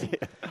heels."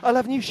 I'll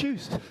have new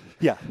shoes.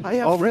 Yeah. I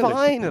have really?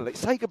 finally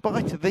say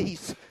goodbye to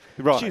these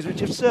shoes,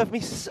 which have served me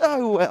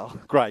so well.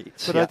 Great.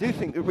 But I do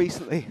think that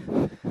recently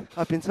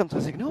I've been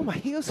sometimes thinking, "Oh, my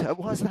heels hurt.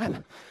 Why is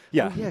that?"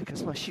 Yeah. Well,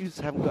 because my shoes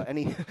haven't got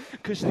any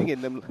cushioning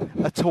in them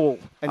at all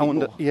anymore. I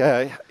wonder,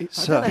 I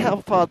don't know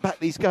how far back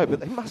these go, but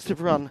they must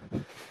have run.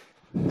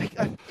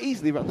 I've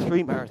easily run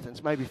 3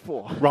 marathons, maybe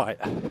 4. Right.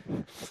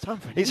 It's time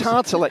for It's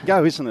hard to let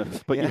go, isn't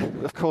it? But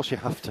of course you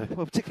have to.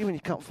 Well, particularly when you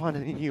can't find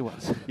any new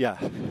ones. Yeah.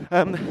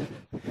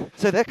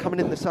 So they're coming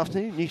in this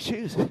afternoon, new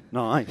shoes.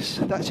 Nice.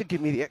 That should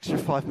give me the extra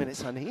 5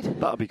 minutes I need.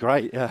 That'd be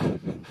great, yeah.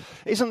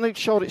 Isn't the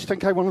Shoreditch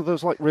 10K one of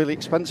those really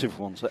expensive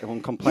ones that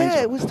everyone complains about?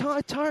 Yeah, it was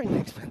tiringly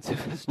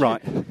expensive.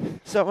 Right.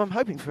 So I'm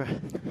hoping for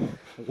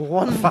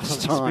one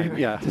fast time,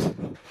 yeah.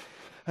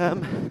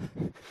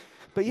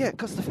 But yeah, it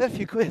cost a fair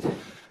few quid.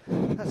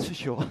 That's for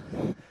sure.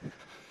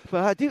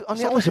 But I do.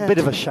 It's always a bit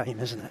of a shame,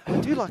 isn't it? I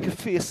do like a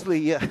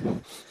fiercely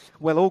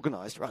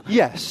well-organised run.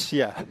 Yes,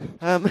 yeah.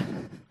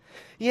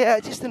 Yeah,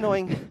 just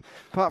annoying,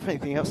 apart from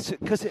anything else,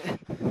 because it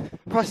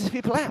prices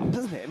people out,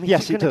 doesn't it? I mean,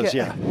 yes, it does.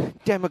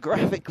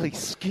 Demographically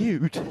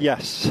skewed.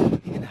 Yes.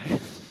 You know,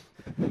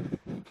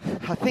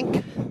 I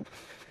think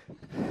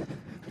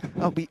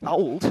I'll be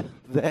old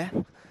there.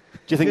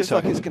 Do you think Feels so?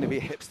 like it's going to be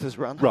a hipster's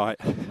run. Right.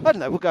 I don't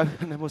know. We'll go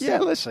and then we'll see. Yeah,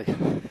 let's see.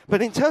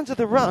 But in terms of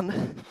the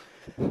run,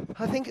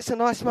 I think it's a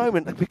nice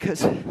moment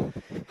because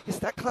it's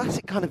that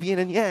classic kind of yin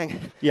and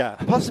yang. Yeah.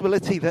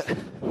 Possibility that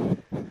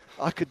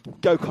I could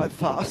go quite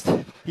fast.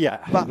 Yeah.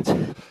 But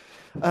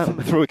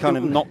through a kind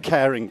of not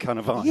caring kind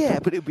of vibe. Yeah,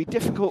 but it would be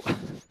difficult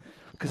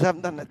because I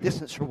haven't done that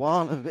distance for a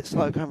while. I'm a bit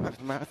slow going back to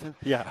the marathon.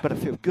 Yeah. But I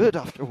feel good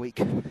after a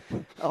week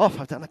off.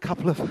 I've done a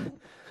couple of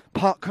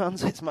park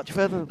runs. It's much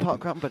further than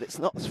park run, but it's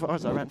not as far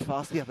as I ran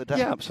fast the other day.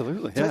 Yeah,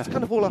 absolutely. So it's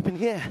kind of all up in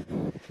the air.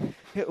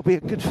 It'll be a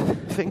good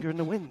finger in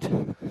the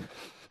wind.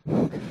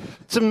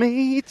 To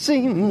me, it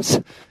seems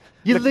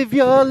you live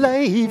your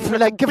life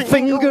like a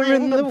finger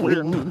in the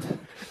wind.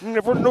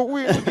 Never know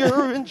when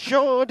you're in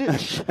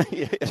Shoreditch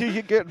till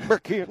you get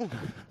back in.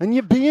 And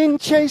you're being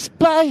chased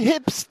by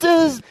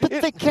hipsters, but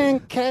they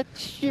can't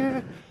catch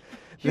your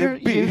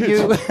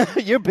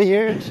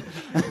beard.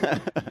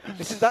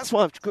 That's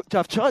why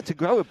I've tried to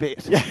grow a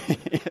beard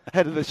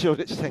ahead of the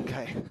Shoreditch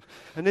 10K.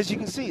 And as you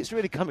can see, it's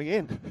really coming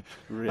in.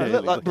 Really I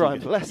look like Brian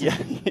Blessed. Yeah.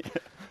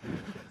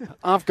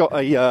 I've got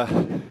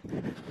I'm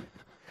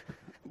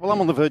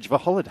on the verge of a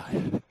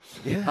holiday.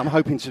 Yeah. I'm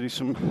hoping to do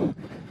some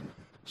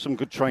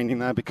good training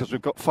there because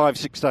we've got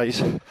 5-6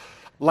 days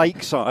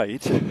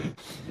lakeside,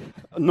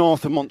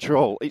 north of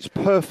Montreal. It's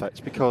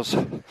perfect because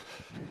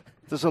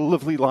there's a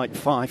lovely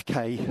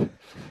 5K,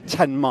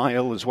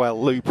 10-mile as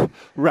well loop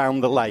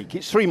round the lake.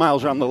 It's 3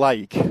 miles around the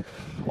lake,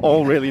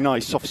 all really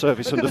nice, soft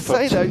surface underfoot.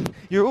 I've got to say though,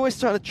 you're always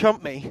trying to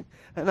trump me,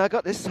 and I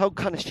got this whole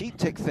kind of sheep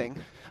tick thing.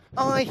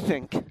 I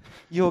think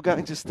you're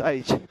going to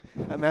stage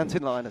a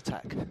mountain lion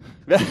attack.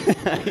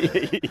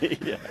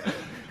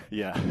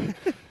 Yeah.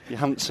 You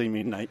haven't seen me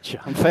in nature.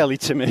 I'm fairly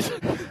timid.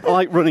 I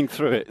like running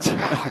through it.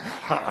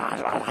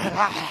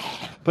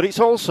 But it's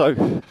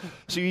also,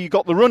 so you've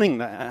got the running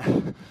there.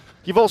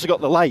 You've also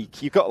got the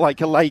lake. You've got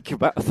a lake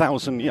about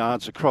 1,000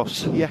 yards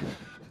across. Yeah.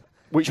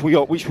 Which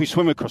we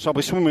swim across. I'll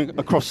be swimming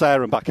across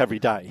there and back every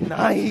day.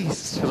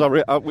 Nice.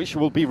 Which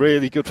will be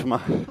really good for my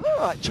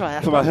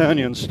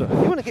hernia and stuff. You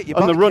want to get your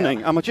and the bucket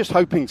running. out. I'm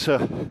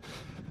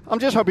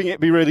just hoping it'd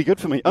be really good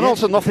for me. And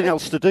also nothing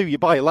else to do. You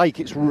buy a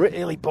lake, it's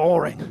really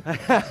boring.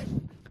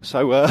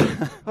 So.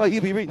 Well,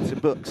 you'll be reading some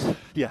books.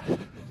 Yeah.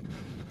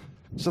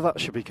 So that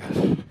should be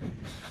good.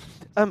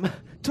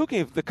 Talking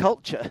of the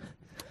culture,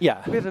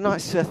 Yeah. We had a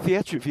nice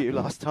theatre review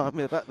last time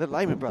about the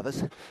Lehman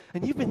Brothers,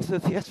 and you've been to the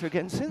theatre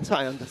again since,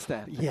 I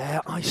understand.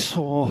 Yeah,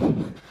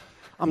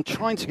 I'm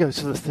trying to go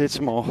to the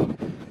theatre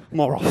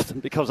more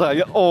often because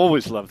I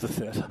always love the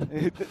theatre.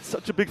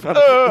 Such a big fan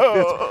of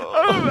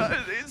the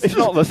theatre. It's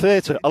not the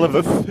theatre, I love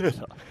the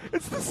theatre.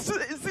 It's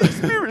the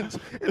experience.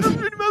 It doesn't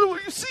really matter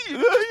what you see.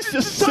 It's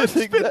just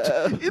sitting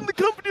there in the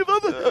company of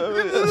others.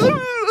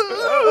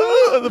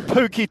 The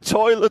pokey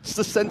toilets,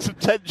 the sense of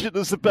tension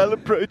as the bell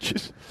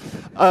approaches.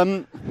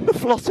 The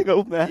flossing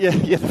old man. Yeah,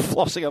 the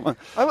flossing old man.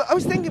 I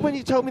was thinking when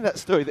you told me that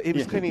story that he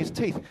was cleaning his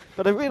teeth,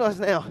 but I realise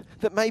now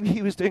that maybe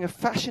he was doing a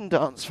fashion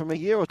dance from a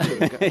year or two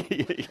ago.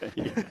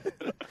 Yeah.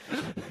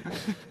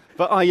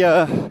 But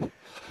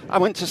I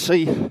went to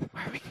see...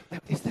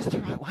 Is this the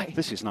right way?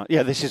 This is not...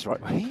 Yeah, this is the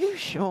right way. Are you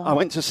sure? I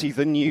went to see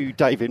the new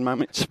David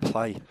Mamet's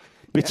play,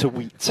 Bitter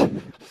Wheat.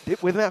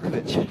 With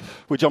Malkovich?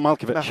 With John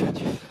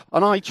Malkovich.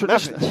 And I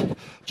traditionally...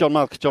 John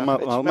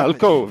Malkovich.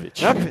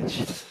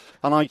 Malkovich.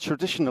 And I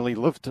traditionally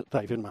loved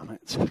David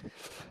Mamet.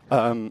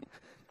 And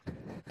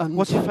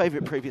what's your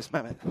favourite previous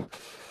Mamet?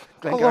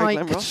 Glengarry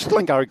Glen Ross?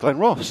 Glengarry Glen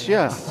Ross,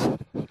 yeah.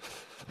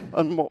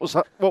 And what was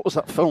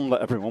that film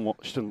that everyone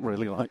watched and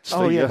really liked?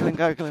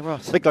 Glengarry Glen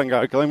Ross. The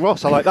Glengarry Glen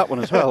Ross. I like that one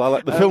as well. I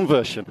like the film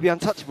version. The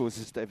Untouchables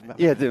is David Mamet.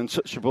 Yeah, The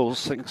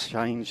Untouchables, Things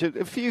Change.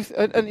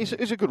 And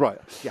he's a good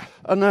writer. Yeah.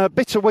 And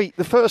Bitter Wheat,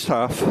 the first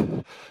half,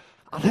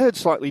 I'd heard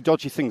slightly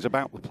dodgy things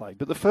about the play,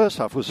 but the first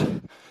half was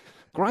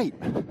great.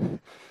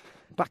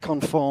 Back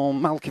on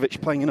form,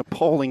 Malkovich playing an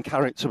appalling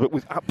character but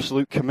with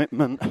absolute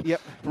commitment.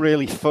 Yep.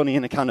 Really funny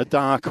in a kind of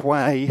dark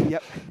way.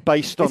 Yep.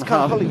 Based on it's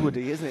kind of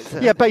Hollywoody, isn't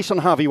it? Yeah, based on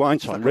Harvey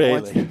Weinstein,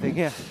 really. Weinstein thing,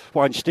 yeah.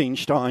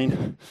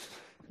 Weinstein.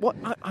 What?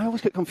 I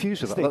always get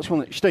confused with that. That's one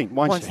that...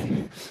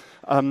 Weinstein.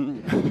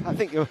 I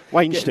think you're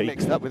Weinstein. getting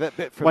mixed up with that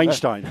bit from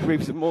Weinstein.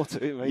 Reeves and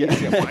Morty.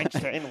 Yeah.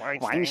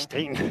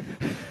 Weinstein.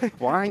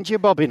 Wind your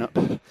bobbin up.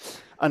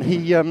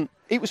 And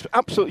it was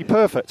absolutely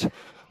perfect.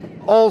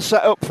 All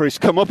set up for his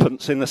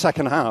comeuppance in the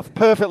second half.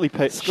 Perfectly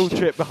pitched. School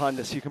trip behind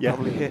us, you can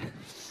probably hear.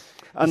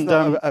 And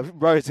a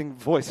rising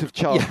voice of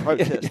child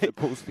protest at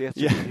Paul's Theatre.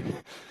 Yeah.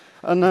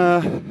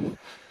 And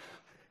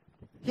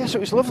so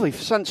it was lovely.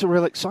 Sense of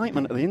real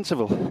excitement at the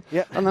interval.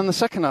 Yeah. And then the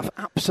second half,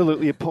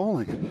 absolutely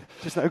appalling.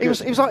 Just no good. It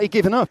was like he'd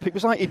given up. It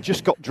was like he'd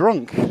just got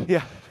drunk.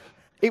 Yeah.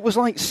 It was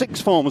like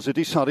sixth formers had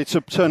decided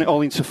to turn it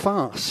all into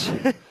farce.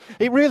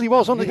 It really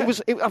was.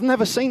 I've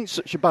never seen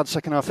such a bad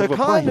second half of a play.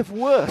 So kind of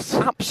worse.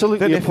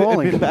 Absolutely than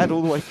appalling. If it had been bad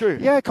all the way through.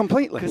 Yeah,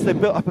 completely. Because they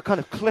built up a kind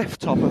of cliff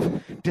top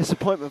of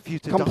disappointment for you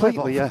to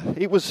completely, dive off.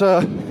 Yeah. It was...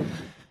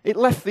 it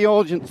left the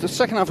audience... The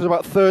second half was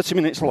about 30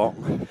 minutes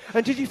long.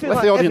 And did you feel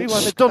left like the audience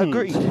everyone stunned.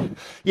 agreed?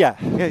 Yeah.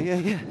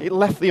 Yeah. It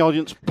left the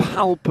audience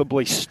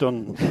palpably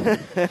stunned.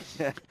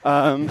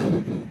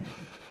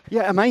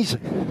 Yeah,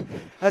 amazing.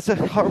 That's a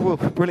horrible,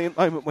 brilliant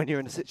moment when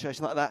you're in a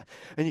situation like that,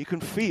 and you can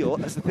feel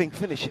as the thing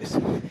finishes.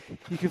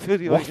 You can feel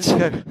the audience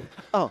go,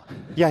 oh.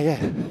 Yeah.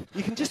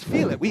 You can just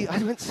feel it. I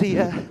went to see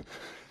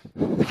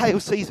Hail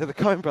Caesar, the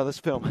Coen Brothers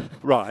film.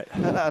 Right.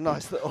 At a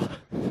nice little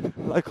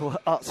local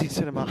artsy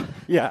cinema.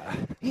 Yeah.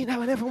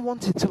 And everyone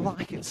wanted to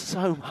like it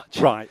so much.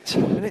 Right.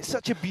 And it's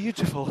such a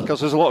beautiful, because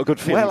there's a lot of good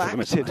feeling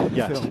well-acted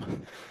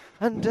film.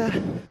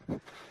 And...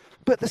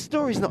 but the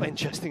story's not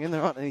interesting and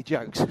there aren't any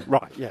jokes.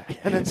 Right, yeah.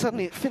 And then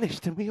suddenly it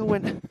finished and we all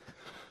went,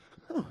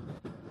 oh.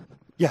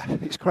 Yeah,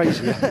 it's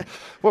crazy. Yeah.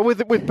 Well,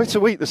 with Bitter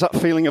Wheat, there's that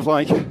feeling of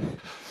like,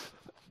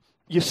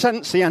 you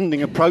sense the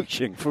ending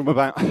approaching from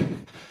about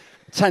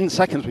 10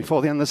 seconds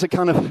before the end. There's a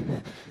kind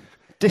of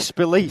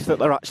disbelief that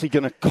they're actually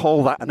going to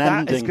call that an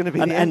ending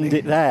and end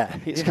it there.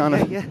 It's kind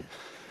of... Yeah.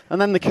 And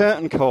then the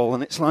curtain call,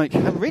 and it's like...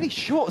 And really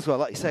short as well,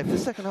 like you say. If the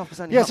second half was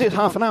only it's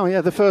half an hour,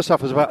 yeah. The first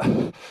half was about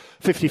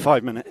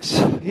 55 minutes.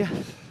 Yeah.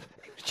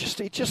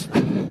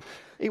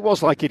 It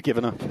was like he'd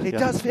given up. It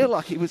does feel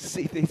like he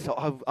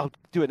thought, I'll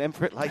do an M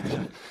for it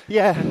later.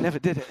 Yeah. And never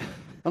did it.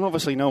 And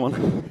obviously no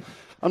one...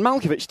 And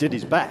Malkovich did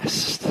his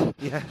best.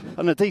 Yeah.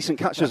 And a decent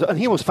catch. And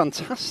he was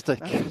fantastic.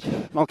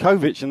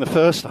 Malkovich in the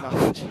first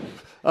half.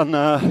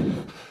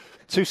 And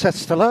 2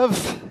 Sets to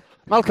Love...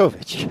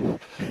 Malkovich.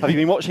 Have you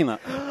been watching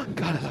that?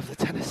 God, I love the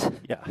tennis.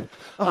 Yeah.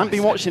 I haven't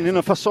been watching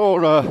enough. I saw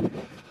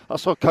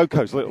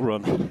Coco's little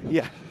run.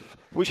 Yeah.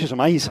 Which is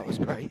amazing. That was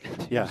great.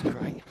 Yeah. It was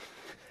great.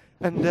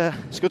 And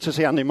it's good to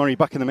see Andy Murray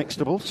back in the mixed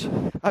doubles.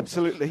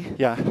 Absolutely.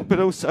 Yeah. But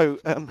also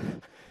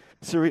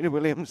Serena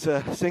Williams'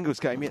 singles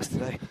game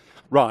yesterday.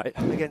 Right.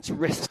 Against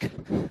Risk.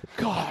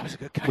 God, it was a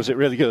good game. Was it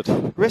really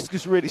good? Risk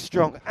was really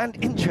strong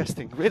and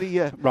interesting.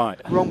 Really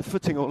wrong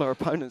footing all her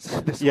opponents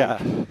this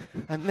week.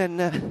 And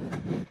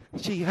then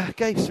she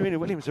gave Serena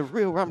Williams a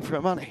real run for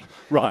her money.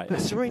 Right.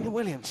 But Serena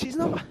Williams,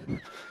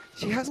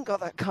 she hasn't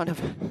got that kind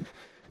of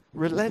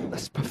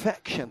relentless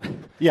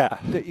perfection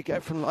that you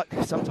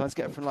sometimes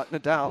get from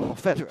Nadal or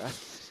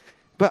Federer.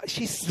 But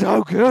she's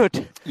so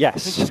good.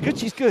 Yes. And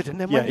she's good.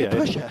 And then when you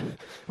push her,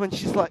 when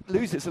she's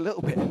loses a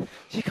little bit,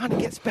 she kind of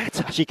gets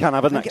better. She can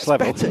have a next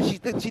level. Better.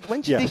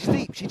 When she digs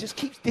deep, she just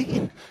keeps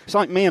digging. It's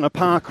like me in a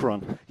park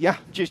run. Yeah.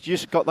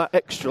 Just got that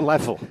extra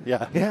level.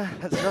 Yeah. Yeah,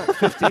 that's right.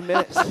 15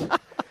 minutes.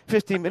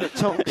 15-minute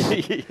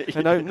tonks,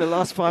 and over the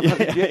last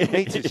 500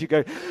 metres you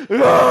go,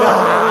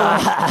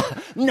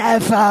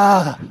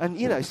 never! And,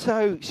 you know,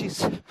 so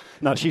she's...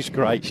 No, she's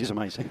great. She's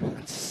amazing.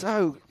 And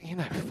so, you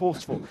know,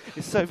 forceful.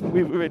 It's so...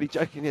 We were really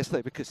joking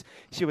yesterday because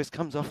she always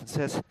comes off and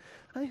says,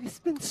 oh, it's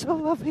been so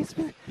lovely. It's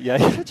been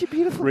such a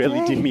beautiful really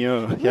day.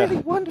 demure. Really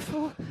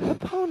wonderful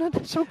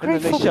opponent. So grateful.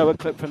 And then they show a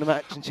clip from the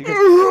match and she goes,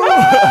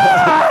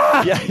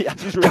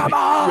 She's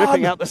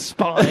ripping out the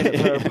spine of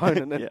her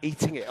opponent and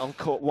eating it on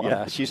court one.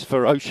 Yeah, she's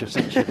ferocious,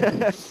 isn't she?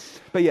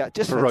 But yeah,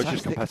 just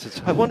ferocious fantastic.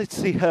 competitor. I wanted to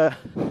see her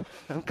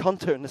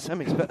Konta in the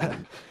semis, but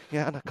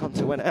Anna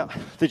Konta went out.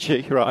 Did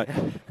she? Right.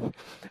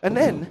 And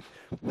then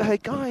the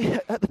guy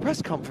at the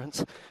press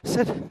conference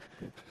said,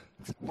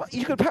 well,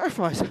 you could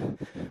paraphrase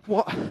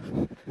what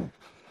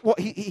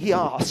he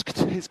asked.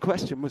 His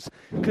question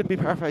could be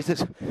paraphrased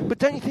as, but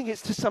don't you think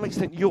it's to some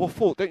extent your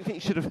fault? Don't you think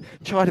you should have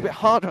tried a bit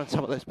harder on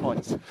some of those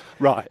points?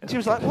 Right. She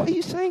was like, what are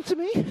you saying to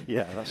me?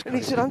 Yeah, that's crazy. And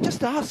he said, I'm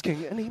just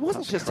asking. And he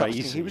wasn't just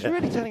asking. He was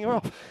really telling her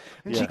off.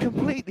 And she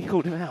completely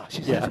called him out.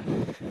 She said,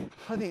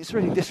 I think it's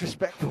really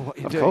disrespectful what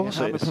you're doing. Course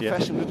I'm a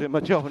professional doing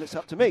my job and it's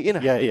up to me, you know.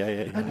 Yeah.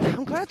 And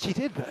I'm glad she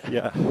did, but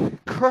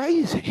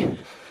crazy.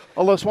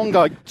 Although this one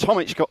guy,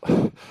 Tomic, got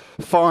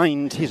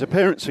fined his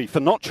appearance fee for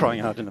not trying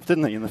hard enough,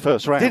 didn't he, in the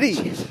first round? Did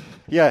he?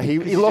 Yeah,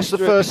 he lost the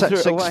first set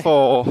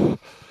 6-4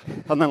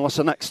 and then lost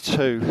the next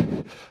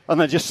two.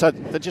 And they just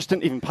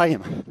didn't even pay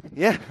him.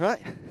 Yeah,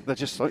 right. They're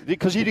just like,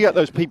 because you get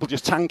those people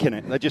just tanking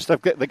it.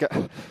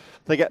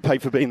 They get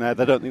paid for being there.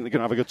 They don't think they're going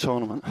to have a good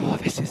tournament. Oh,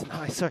 this is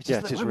nice. Sorry,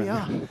 just where we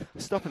are.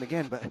 Stopping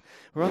again, but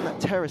we're on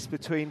that terrace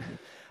between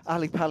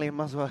Ali Pali and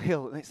Muswell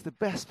Hill, and it's the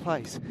best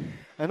place.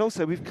 And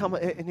also, we've come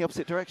in the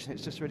opposite direction.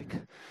 It's just really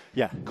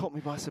caught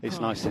me by surprise.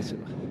 It's nice.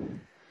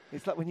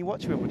 It's like when you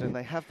watch Wimbledon,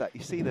 they have that.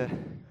 You see the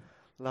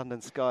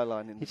London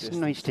skyline in the It's distance.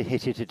 nice to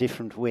hit it a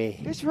different way.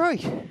 It's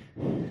right.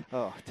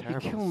 Oh,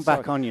 terrible. You come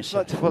back on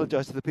yourself. I'd like to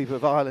apologise to the people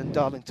of Ireland,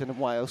 Darlington and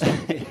Wales.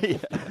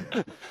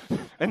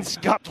 And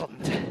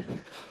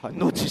Scotland. I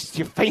noticed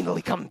you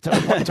finally come to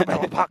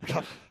Portobello Park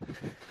Club.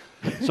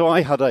 So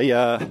I had a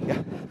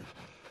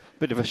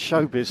bit of a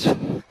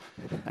showbiz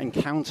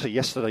encounter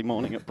yesterday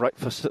morning at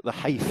breakfast at the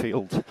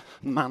Hayfield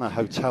Manor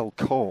Hotel,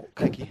 Cork.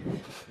 Thank you.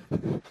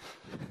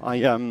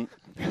 Are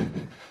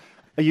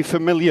you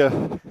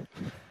familiar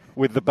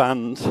with the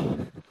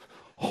band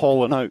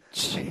Hall &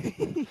 Oates?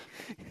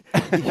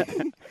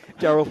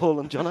 Daryl Hall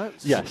and John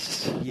Oates?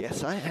 Yes.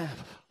 Yes, I am.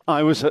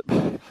 I was at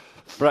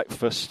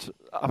breakfast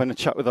having a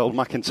chat with old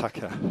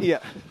McIntyre. Yeah.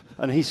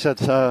 And he said...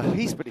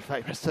 he's pretty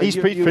famous. So he's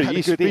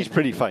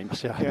pretty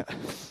famous, yeah.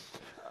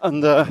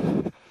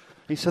 And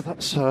he said,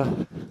 that's... He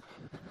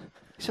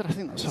said, I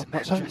think that's...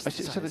 It's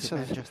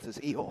just as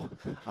Eeyore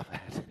up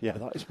ahead. Yeah,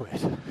 that is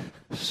weird.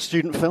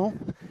 Student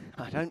film?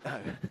 I don't know.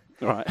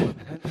 Right. I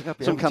don't think I'll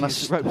be some able kind to of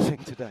use the rope thing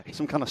today.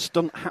 Some kind of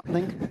stunt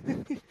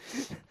happening.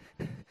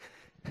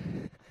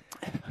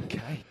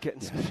 Okay,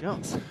 getting some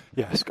shots.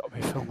 Yeah, it's got to be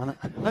a film, hasn't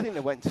it? I think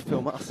they went to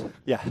film us.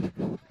 Yeah.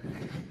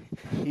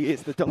 He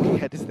is. The donkey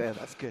head is there.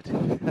 That's good.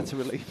 That's a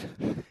relief.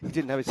 He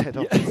didn't have his head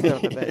off. He's there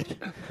on the bench.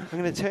 I'm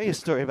going to tell you a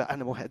story about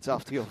animal heads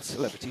after your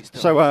celebrity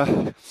story.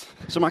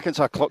 So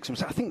McIntyre clocks him and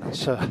says, I think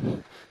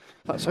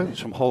that's Oates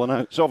from Hall &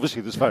 Oates.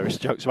 Obviously, there's various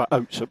jokes about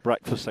oats at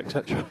breakfast,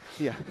 etc.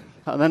 Yeah.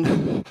 And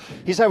then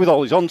he's there with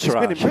all his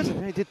entourage. He's been in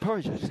prison. He did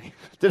porridge, didn't he?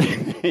 Did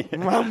he?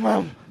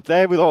 Mum.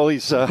 There with all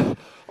his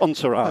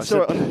entourage. I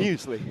saw it on the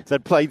Newsly.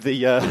 They'd played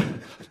the...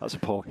 that's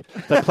appalling.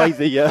 They played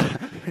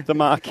the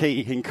marquee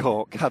in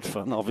Cork. Had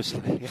fun,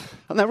 obviously. Yeah.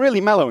 And they're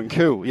really mellow and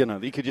cool, you know.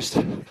 You could just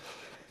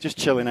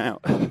chilling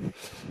out.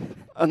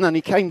 And then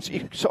he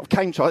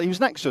was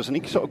next to us and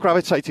he sort of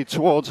gravitated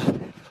towards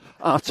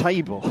our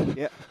table.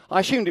 Yeah.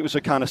 I assumed it was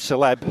a kind of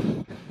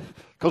celeb,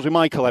 because with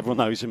Michael everyone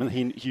knows him and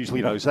he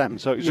usually knows them,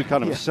 so it was a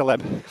kind of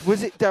celeb.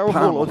 Was it Daryl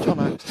Hall or John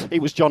Oates?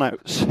 It was John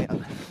Oates. Yeah.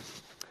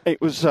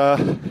 It was,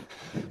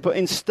 but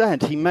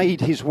instead he made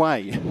his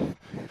way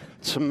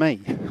to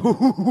me.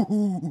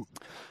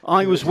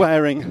 I was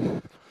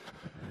wearing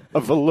a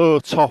velour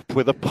top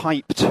with a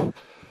piped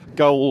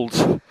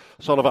gold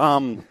sort of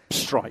arm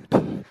stripe,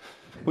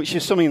 which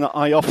is something that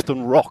I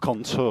often rock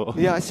on tour.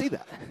 Yeah, I see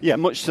that. Yeah,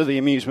 much to the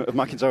amusement of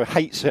McIntyre, who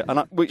hates it,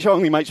 which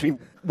only makes me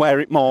wear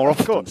it more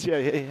often. Of course,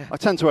 yeah. I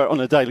tend to wear it on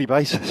a daily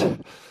basis.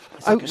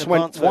 Oates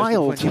went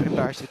wild. When you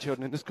embarrass your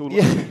children in the school.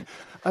 Yeah,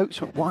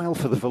 Oates went wild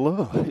for the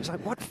velour. He was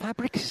like, what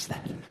fabric is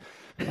that?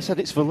 I said,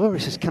 it's velour. He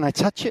says, can I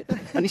touch it?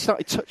 And he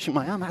started touching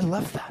my arm. I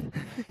love that.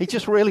 He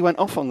just really went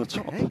off on the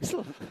top.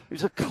 Excellent.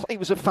 It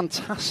was a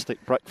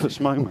fantastic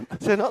breakfast moment.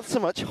 So not so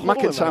much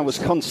McIntyre was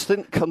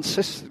consistent,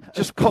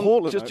 just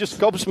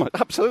gobsmacked.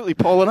 Absolutely,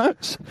 Paul and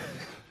Oates.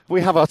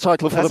 We have our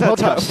title for the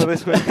podcast. For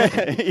this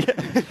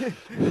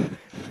week.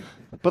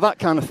 But that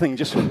kind of thing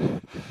just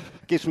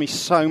gives me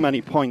so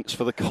many points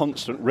for the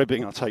constant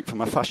ribbing I take for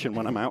my fashion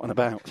when I'm out and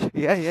about.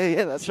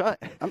 Yeah, that's right.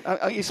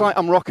 It's like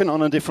I'm rocking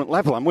on a different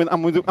level. I'm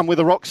with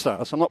the rock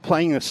stars. I'm not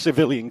playing a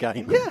civilian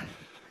game. Yeah.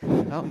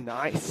 Oh,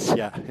 nice.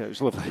 Yeah, it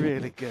was lovely.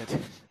 Really good.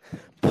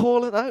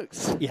 Paul and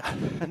Oates. Yeah.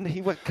 And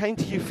he came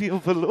to you for your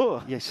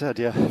velour. You said,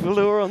 yeah.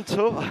 Velour on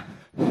tour.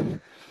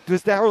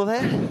 Was Daryl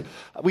there?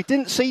 We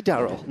didn't see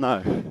Daryl,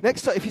 no.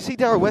 Next time, if you see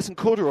Daryl, wear some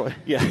corduroy.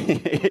 Yeah.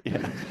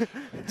 Yeah.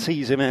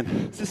 Tease him in.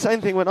 It's the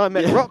same thing when I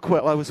met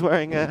Rockwell. I was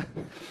wearing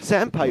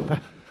sandpaper.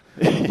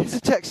 It's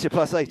a texture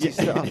plus 80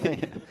 star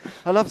thing.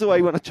 I love the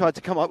way when I tried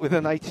to come up with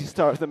an 80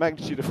 star of the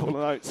magnitude of Fallen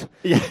Oates,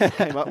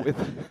 came up with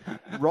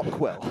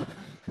Rockwell.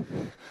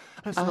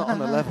 That's not on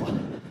the level.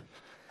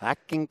 I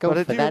can go but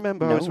I for do that.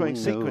 remember I was wearing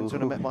sequins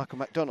when I met Michael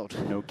McDonald.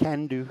 No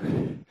can do.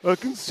 I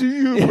can see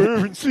you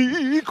wearing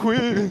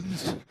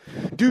sequins.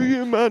 Do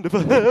you mind if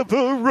I have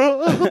a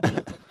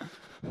rub?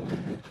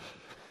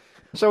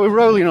 So we're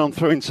rolling on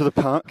through into the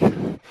park.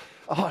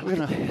 Oh, look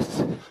at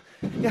this.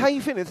 Yeah, how are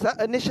you feeling? Is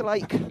that initial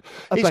ache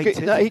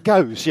abated? It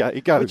goes, yeah,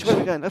 it goes. Which way are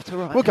we going, left or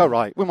right? We'll go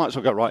right. We might as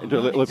well go right and do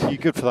a little. You're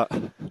good for that.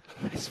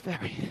 It's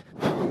very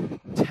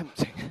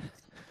tempting.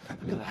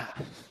 Look at that.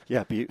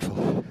 Yeah,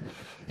 beautiful.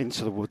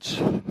 Into the woods.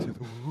 To the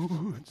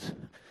woods.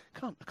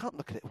 I can't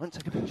look at it. I won't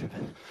take a picture of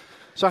it.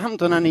 So I haven't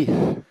done any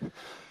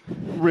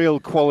real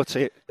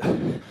quality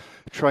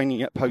training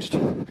yet post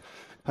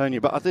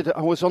hernia, but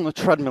I was on the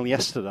treadmill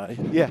yesterday.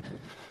 Yeah.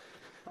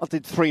 I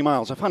did 3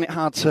 miles. I find it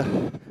hard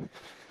to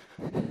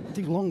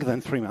do longer than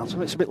 3 miles.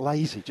 It's a bit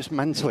lazy. Just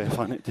mentally, I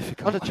find it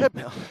difficult. On a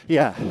treadmill?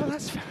 Yeah. Well,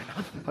 that's fair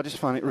enough. I just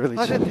find it really.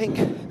 I don't think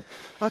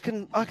I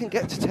can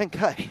get to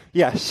 10k.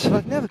 Yes. But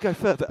I'd never go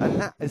further, and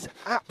that is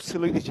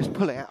absolutely just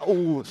pulling out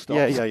all the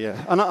stops.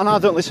 Yeah. And I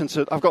don't listen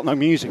to. I've got no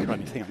music or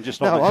anything. I'm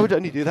just. No, I would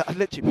only do that. I'd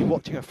literally be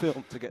watching a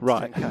film to get to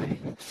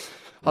 10k.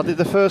 I did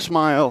the first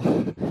mile,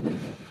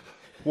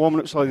 warming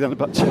up slowly, then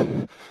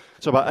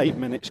about 8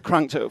 minutes.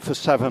 Cranked it up for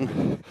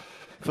 7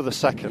 for the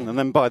second, and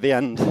then by the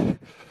end,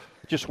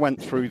 just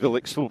went through the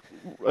licks.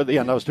 At the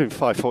end, I was doing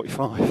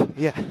 5:45.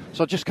 Yeah.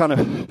 So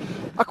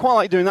I quite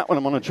like doing that when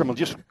I'm on a treadmill,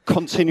 just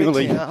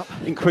continually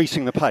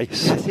increasing the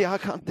pace. Yeah, see, I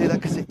can't do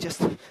that because it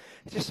just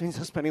means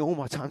I'm spending all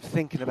my time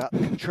thinking about the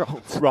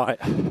controls. Right.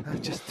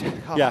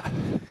 I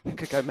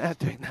could go mad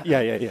doing that.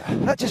 Yeah.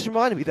 That just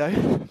reminded me though,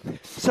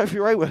 Sophie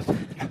Rayworth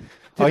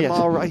did a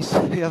mile race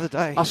the other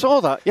day. I saw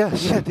that.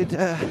 Yes.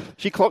 Yeah.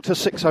 She clocked her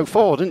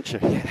 6:04, didn't she?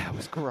 Yeah, that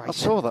was great. I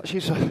saw that.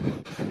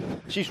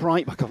 She's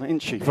right back on it,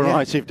 isn't she?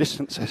 Variety of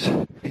distances.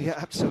 Yeah,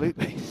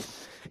 absolutely.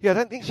 Yeah, I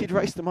don't think she'd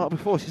raced the mile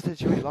before. She said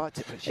she really liked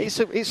it. But it's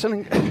a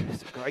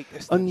great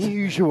distance.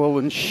 Unusual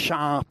and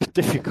sharp,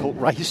 difficult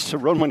race to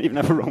run when you've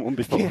never run one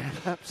before. Yeah,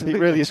 absolutely.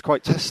 It really is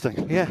quite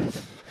testing. Yeah.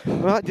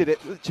 Well, I did a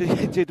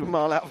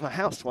mile out of my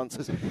house once,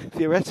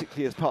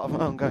 theoretically as part of my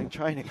ongoing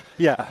training.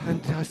 Yeah.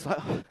 And I was like,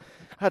 I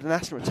had an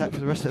asthma attack for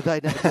the rest of the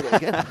day. Never did it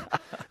again.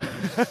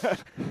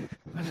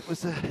 And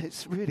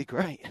it's really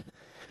great.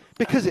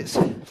 Because it's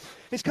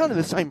kind of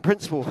the same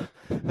principle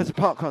as a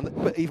park run,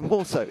 but even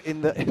more so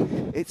in that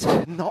it's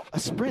not a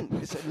sprint.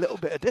 It's a little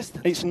bit of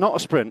distance. It's not a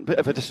sprint, bit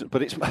of a distance,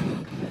 but it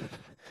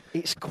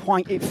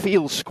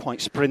feels quite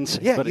sprinty.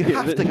 Yeah, but you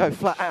have to go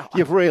flat out.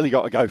 You've really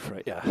got to go for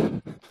it. Yeah.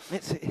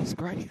 It's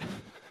great.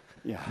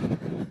 Yeah.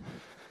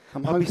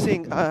 I'll be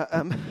seeing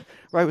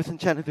Rayworth and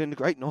Chandler doing the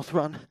Great North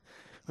Run,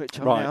 which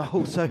I'm now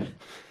also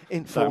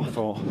in for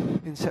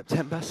in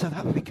September. So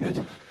that would be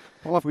good.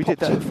 Well, we did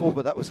that before,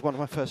 but that was one of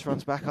my first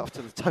runs back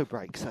after the toe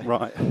break, so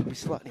it'll be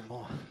slightly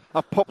more.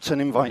 I popped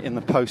an invite in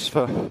the post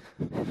for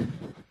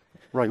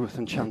Rayworth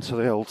and Chan to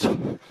the old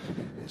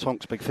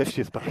Tonks Big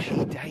 50th Bash.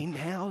 Any day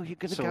now, you're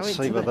going to go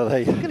into whether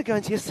they... You're going to go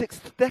into your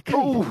 6th decade.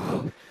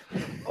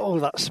 Oh,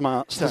 that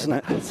smarts, doesn't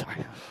it?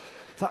 Sorry.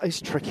 That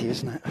is tricky,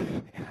 isn't it?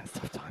 Yeah, it's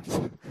tough times.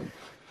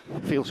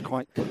 Feels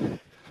quite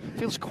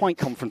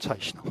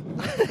confrontational.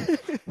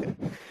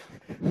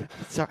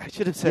 Sorry, I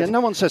should have said... Yeah,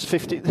 no one says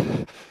 50...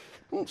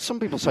 Well, some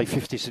people say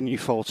 50's the new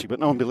 40, but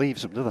no one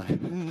believes them, do they?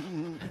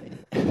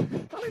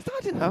 I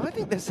don't know. I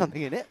think there's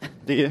something in it.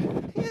 Do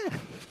you? Yeah.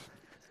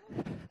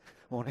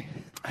 Morning.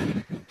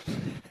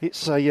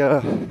 It's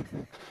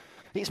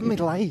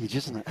middle age,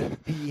 isn't it?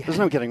 Yeah. There's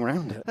no getting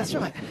around it. That's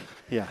right.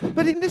 Yeah.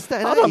 But in this day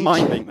and age... I don't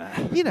mind being there.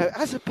 You know,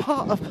 as a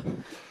part of,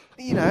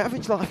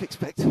 average life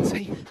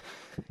expectancy...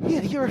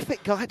 Yeah, you're a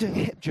fit guy doing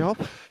a hip job.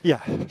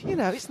 Yeah. You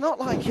know, it's not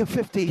like you're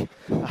 50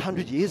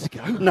 100 years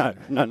ago. No.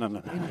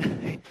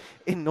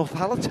 In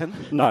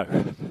Northallerton. No.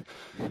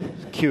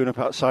 Queuing up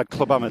outside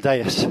Club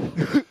Amadeus.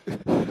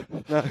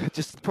 No,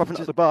 just propping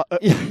up the bar.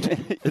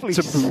 Did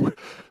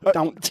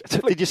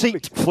you see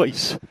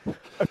Fleece?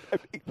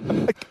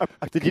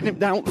 Did you nip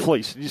down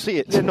Fleece? Did you see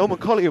it? Yeah, Norman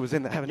Collier was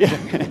in there having a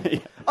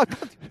drink.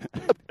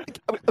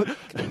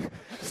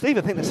 Steve,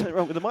 I think there's something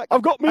wrong with the mic.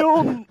 I've got my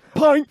own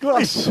pint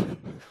glass.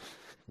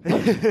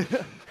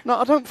 No,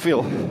 I don't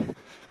feel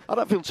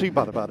too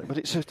bad about it, but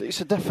it's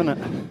a definite.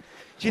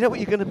 Do you know what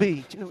you're going to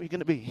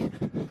be?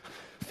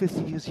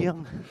 50 years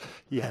young.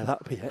 Yeah,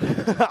 that'd be it.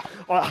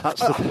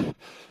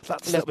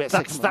 That's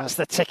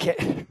the ticket.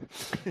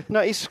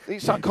 No, it's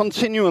like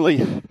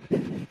continually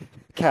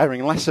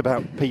caring less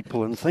about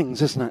people and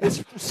things, isn't it?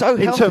 It's so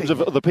healthy. In terms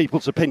of other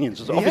people's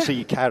opinions. Obviously,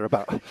 you care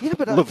about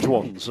loved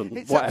ones and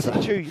it's whatever.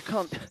 It's true. You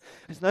can't.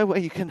 There's no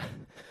way you can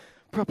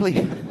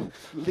properly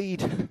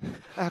lead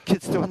our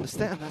kids to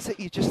understand. That's it.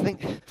 You just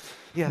think,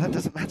 yeah, that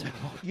doesn't matter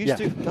anymore. Used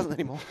to, doesn't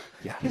anymore.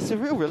 Yeah. It's a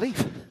real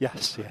relief.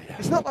 Yes, yeah.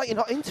 It's not like you're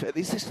not into it.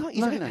 It's like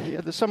you don't. No,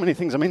 yeah, there's so many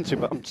things I'm into,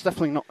 but I'm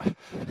definitely not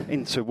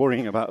into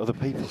worrying about other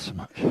people so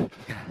much.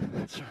 Yeah,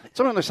 that's right.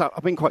 To be honest,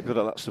 I've been quite good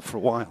at that stuff for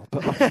a while,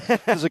 but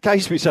there's a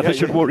case we said I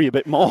should worry a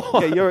bit more.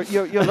 Yeah,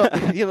 you're not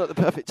the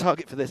perfect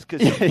target for this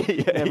because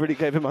you never really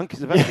gave a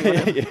monkey's about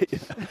it.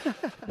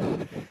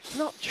 It's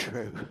not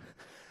true.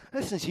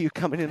 Listen to you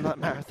coming in that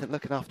marathon,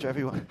 looking after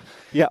everyone.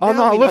 Yeah,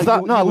 Now I love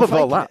that. you I love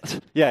all faking that.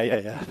 it.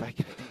 Yeah. Fake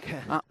it, don't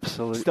care.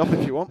 Absolutely. Stop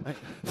if you want, mate.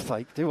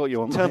 Fake. Do what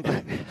you want, Turn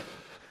mate. back.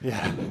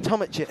 Yeah.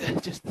 Tomich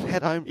it. Just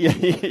head home. Yeah.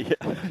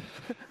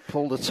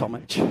 Pull the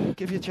Tomich.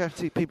 Give your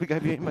charity. People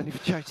gave you money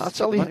for charity. I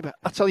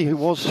tell you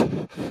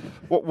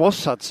what was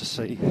sad to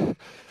see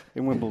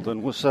in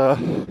Wimbledon was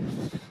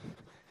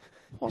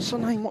what's her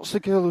name? What's the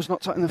girl who's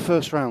knocked out in the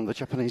first round? The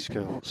Japanese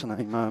girl. What's her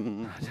name?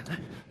 I don't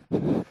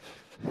know.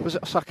 Was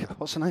it Osaka?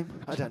 What's her name?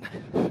 I don't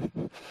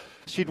know.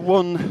 She'd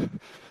won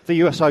the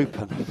US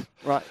Open.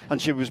 Right. And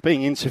she was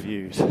being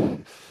interviewed.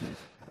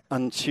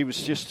 And she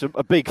was just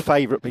a big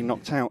favourite being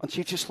knocked out. And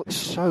she just looked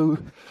so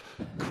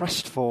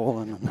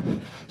crestfallen.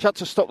 And she had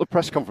to stop the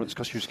press conference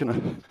because she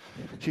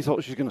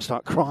thought she was going to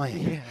start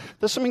crying. Yeah.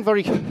 There's something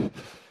very...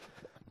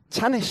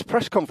 Tennis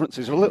press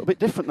conferences are a little bit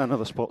different than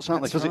other sports,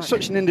 aren't they? Because it's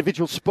such an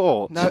individual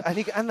sport. No,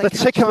 and they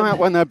take them out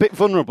when they're a bit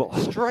vulnerable.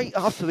 Straight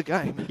after the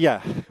game. Yeah.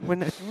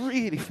 When they're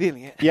really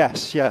feeling it.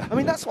 Yes, yeah. I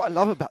mean, that's what I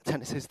love about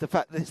tennis is the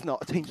fact that it's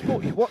not a team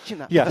sport. You're watching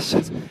that Yes.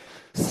 person's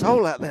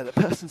soul out there, the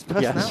person's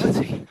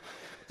personality. Yes.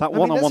 That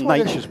one-on-one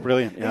nature's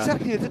brilliant. Yeah.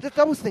 Exactly. The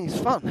doubles thing is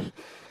fun,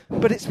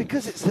 but it's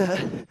because it's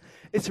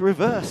a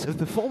reverse of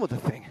the form of the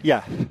thing.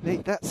 Yeah.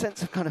 That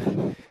sense of kind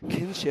of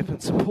kinship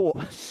and support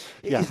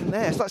isn't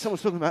there. It's like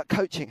someone's talking about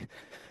coaching,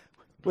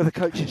 whether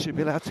coaches should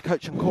be allowed to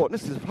coach on court. And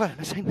this is a player, and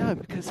I say no,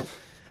 because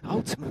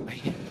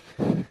ultimately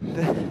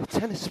the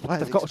tennis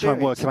players they've got to try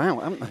and work it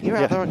out, haven't they? You're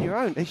out there on your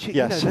own. They should,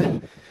 yes.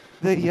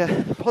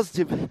 The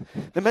positive,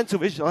 the mental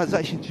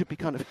visualisation should be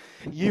kind of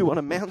you on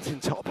a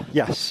mountaintop.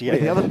 Yes, yeah.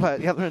 With the other player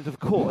at the other end of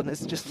the court, and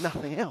there's just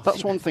nothing else.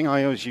 That's one thing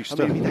I always used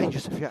to. It'd be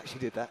dangerous if you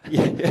actually did that.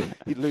 Yeah.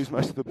 You'd lose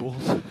most of the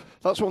balls.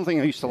 That's one thing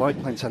I used to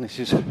like playing tennis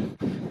is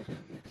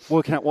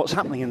working out what's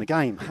happening in the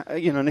game.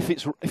 And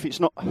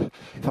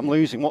if I'm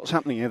losing, what's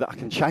happening here that I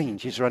can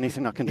change? Is there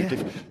anything I can do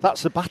different?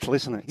 That's the battle,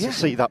 isn't it? To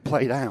see that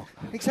played out.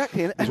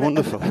 Exactly. It's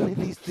wonderful. And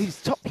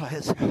these top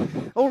players,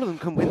 all of them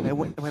can win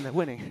when they're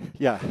winning.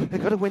 Yeah.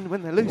 They've got to win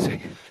when they're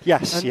losing.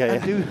 Yes,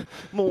 and do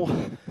more.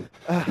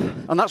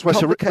 And that's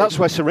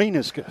where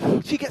Serena's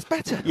good. She gets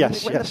better.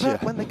 Yes,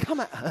 when they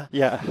come at her,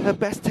 her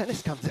best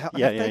tennis comes out.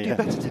 Yeah, and if they do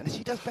better tennis,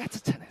 she does better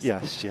tennis.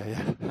 Yes,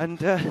 yeah.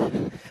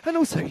 And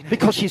also,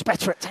 because she's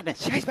better at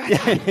tennis. She's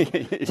better.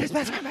 She's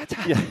better and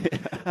better.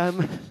 Yeah.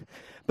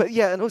 But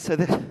yeah, and also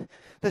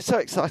they're so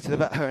excited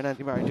about her and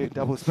Andy Murray doing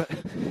doubles, but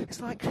it's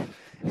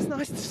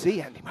nice to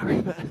see Andy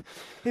Murray, but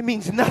it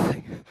means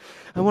nothing.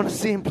 I want to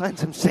see him playing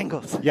some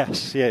singles.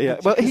 Yes, yeah.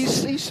 Well,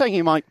 he's saying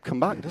he might come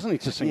back, doesn't he,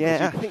 to singles?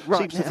 Yeah, I think right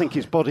seems now. to think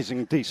his body's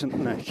in decent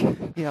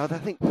nick. Yeah, I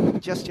think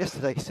just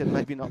yesterday he said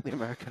maybe not the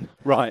American.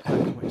 Right.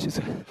 Which is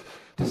a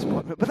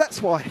disappointment. But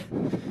that's why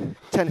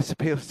tennis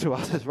appeals to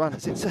us as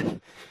runners.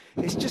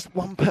 It's just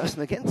one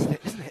person against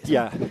it, isn't it?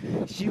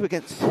 It's you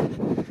against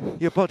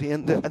your body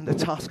and the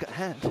task at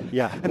hand.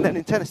 Yeah. And then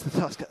in tennis, the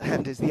task at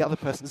hand is the other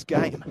person's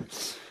game.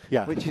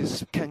 Yeah. Which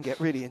can get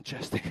really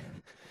interesting.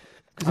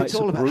 Because it's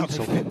all about how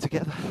they fit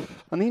together.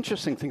 And the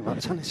interesting thing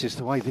about tennis is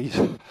the way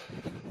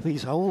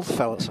these old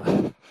fellas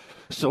are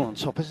still on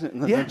top, isn't it?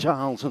 And the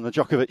Nadals and the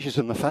Djokovic's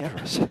and the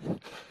Federers.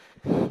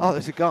 Oh,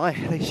 there's a guy,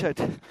 they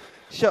showed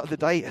shot of the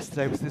day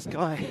yesterday was this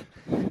guy,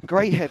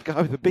 grey-haired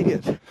guy with a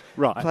beard,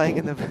 playing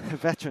in the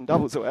veteran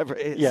doubles or whatever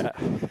it is. Yeah.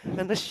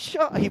 And the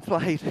shot he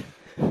played,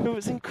 it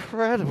was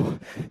incredible.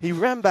 He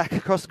ran back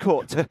across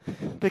court to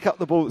pick up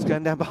the ball that was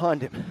going down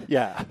behind him.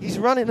 Yeah. He's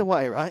running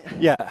away, right?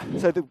 Yeah.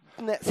 So the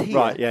net's here.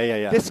 Right,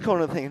 yeah. This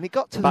corner of the thing. And he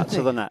got to back the thing.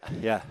 to the net,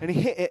 yeah. And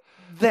he hit it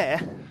there.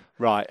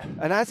 Right.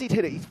 And as he'd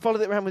hit it, he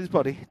followed it around with his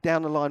body,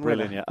 down the line.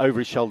 Brilliant, yeah. Over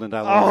his shoulder and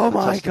down the line. Oh,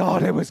 my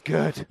God, it was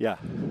good. Yeah.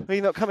 Are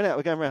you not coming out?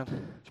 We're going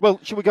round. Well,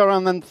 should we go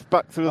around then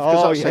back through the...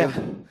 Oh, yeah.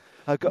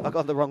 I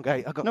got the wrong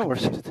gate. I got No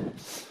worries.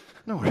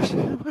 No worries.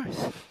 No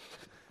worries.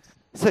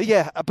 So,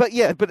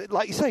 but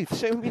like you say,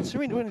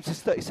 Serena Williams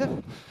is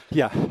 37.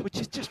 Yeah.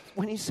 Which is just,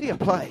 when you see her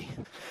play,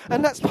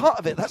 and that's part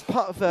of it. That's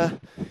part of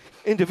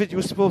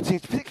individual sporting,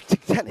 particularly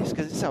tennis,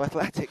 because it's so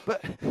athletic,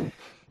 but...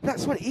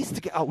 That's what it is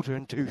to get older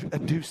and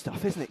do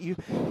stuff, isn't it?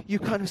 You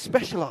kind of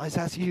specialise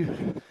as you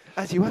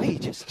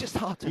age. It's just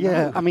hard to know.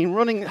 Yeah, I mean,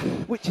 running...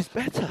 Which is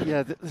better.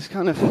 Yeah, there's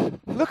kind of...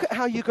 Look at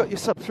how you got your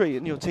sub-3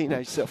 and your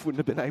teenage self wouldn't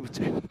have been able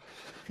to.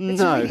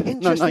 No,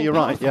 you're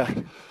right, yeah.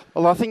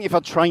 Well, I think if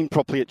I'd trained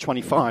properly at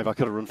 25, I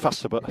could have run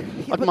faster, but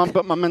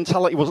my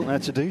mentality wasn't there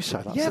to do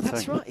so.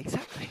 That's right,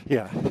 exactly.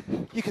 Yeah.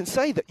 You can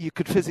say that you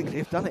could physically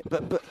have done it,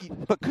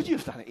 but could you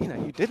have done it?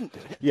 You didn't do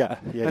it. Yeah.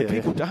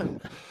 People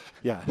don't.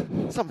 Yeah.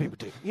 Some people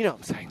do. You know what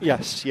I'm saying?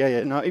 Yes.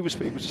 Yeah. No, he was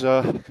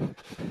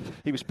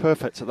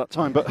perfect at that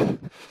time. But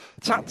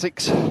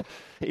tactics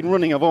in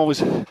running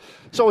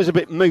it's always a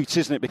bit moot,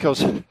 isn't it?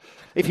 Because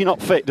if you're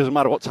not fit, it doesn't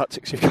matter what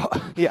tactics you've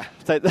got. Yeah.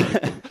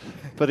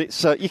 But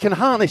it's you can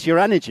harness your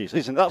energies,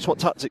 isn't it? That's what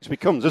tactics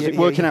becomes, isn't it?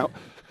 Working out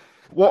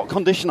what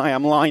condition I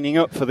am lining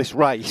up for this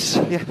race.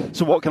 Yeah.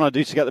 So what can I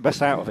do to get the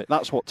best out of it?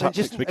 That's what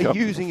tactics become.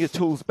 Using your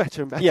tools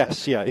better and better.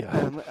 Yes,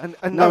 yeah.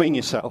 And knowing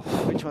yourself.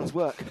 Which ones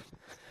work.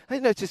 I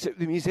noticed it with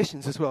the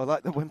musicians as well,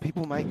 like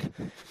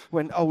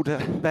when older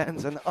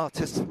bands and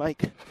artists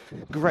make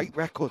great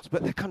records,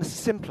 but they're kind of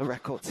simpler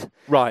records.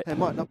 Right. They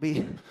might not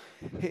be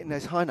hitting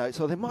those high notes,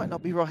 or they might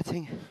not be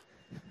writing...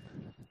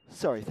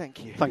 Sorry,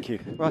 thank you. Thank you.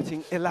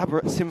 Writing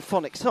elaborate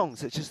symphonic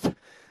songs that's just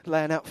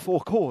laying out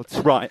 4 chords.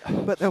 Right.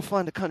 But they'll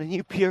find a kind of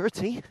new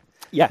purity.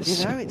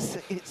 Yes.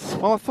 It's...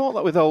 Well, I thought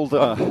that with old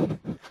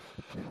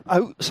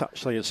Oates,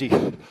 actually, as he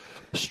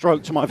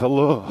stroked my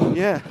velour.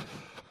 Yeah.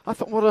 I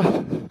thought,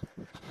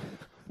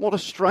 what a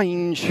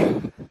strange,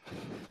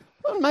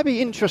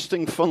 maybe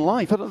interesting, fun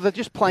life. They're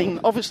just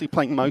obviously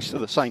playing most of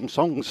the same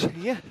songs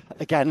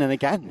again and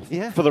again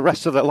for the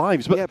rest of their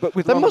lives. But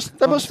with they must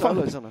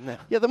solos on them now.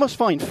 Yeah, they must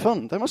find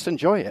fun. They must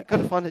enjoy it. Got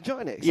to find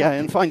enjoying it. Exactly. Yeah,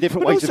 and find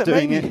different ways of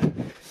doing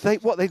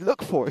it. What they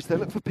look for is they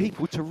look for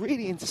people to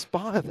really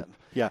inspire them.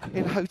 Yeah.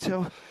 In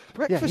hotel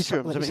breakfast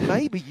rooms. I mean,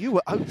 maybe you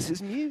were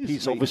Oates' muse.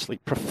 He's obviously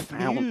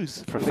profound.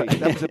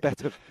 That was a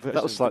better version.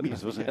 That was slightly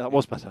better, wasn't it? That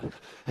was better.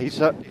 He's...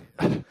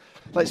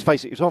 let's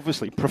face it, he was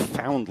obviously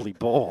profoundly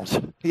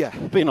bored. Yeah.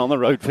 Been on the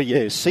road for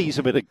years, sees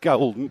a bit of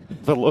gold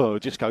velour,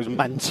 just goes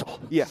mental.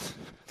 Yeah.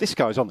 This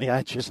guy's on the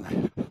edge, isn't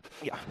he?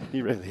 Yeah.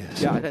 He really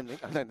is. Yeah, I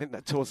don't think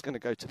that tour's going to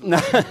go to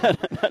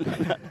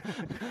the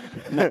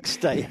next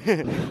day.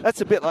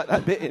 That's a bit like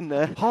that bit in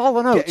Hall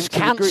 & Oates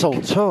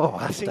cancelled tour.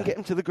 I've seen Get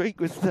Him to the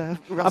Greek with Russell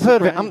I've heard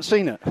Brand. of it, I haven't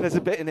seen it. There's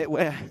a bit in it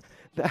where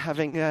they're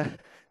having...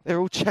 they're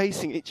all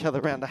chasing each other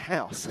around the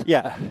house.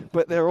 Yeah.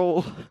 But they're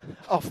all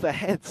off their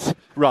heads.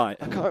 Right.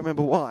 I can't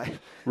remember why.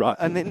 Right.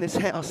 And in this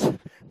house,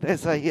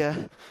 there's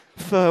a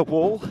fur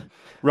wall.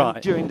 Right.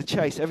 And during the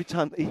chase, every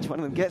time each one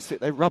of them gets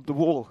it, they rub the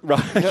wall.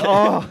 Right.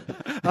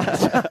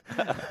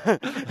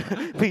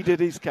 P.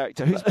 Diddy's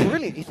character, who's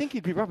brilliant. You think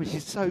he'd be rubbish.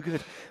 He's so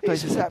good. But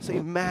he's this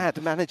absolutely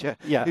mad manager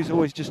who's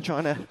always just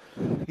trying to...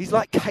 He's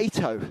like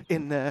Kato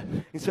in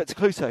Inspector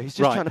Clouseau. He's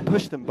just trying to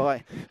push them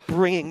by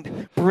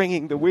bringing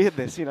the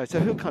weirdness, So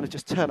he'll kind of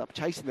just turn up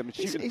chasing them and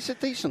shoot them. He's a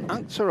decent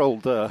actor,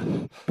 old...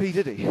 P.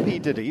 Diddy. P.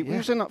 Diddy. He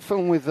was in that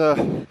film with...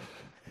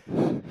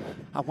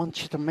 I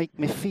want you to make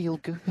me feel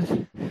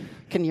good.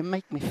 Can you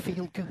make me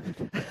feel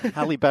good?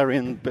 Halle Berry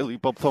and Billy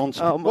Bob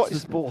Thornton. Oh,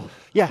 Monsters Ball.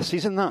 Yes,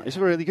 he's in that. He's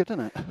really good,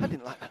 isn't it? I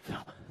didn't like that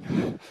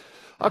film.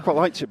 I quite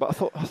liked it, but I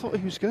thought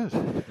he was good.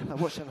 I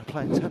watched it on a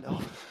plane, turned it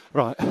off.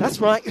 Right. That's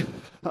right.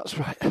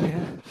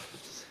 Yeah.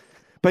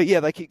 But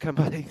yeah, they keep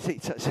coming back. He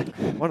touches it.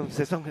 One of them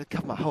says, I'm going to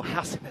cover my whole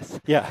house in this.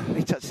 Yeah. And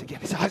he touches it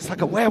again. He says, it's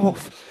like a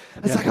werewolf.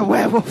 It's like a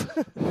werewolf.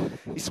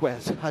 He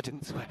swears. I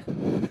didn't swear.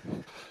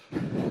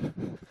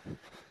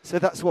 So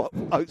that's what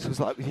Oates was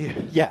like with you.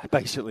 Yeah,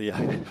 basically, yeah.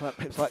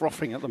 Like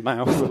frothing at the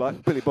mouth. You were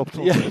like Billy Bob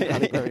Thornton and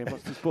Halle Berry and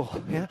Monsters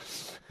Ball. Yeah?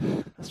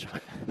 That's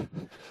right.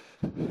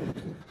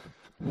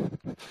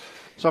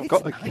 So I've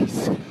got...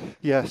 Nice.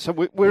 Yeah, so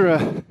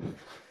we're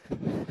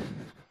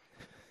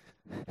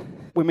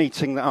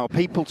meeting our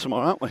people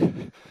tomorrow, aren't we?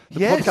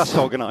 The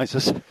podcast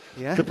organisers.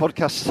 Yeah. The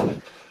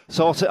podcast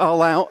sort it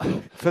all out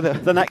for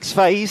the next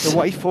phase. The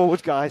way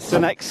forward, guys. The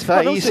next phase.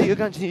 And also, you're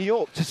going to New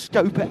York to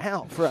scope it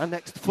out for our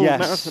next full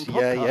marathon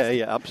podcast.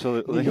 Yeah,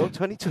 absolutely. New York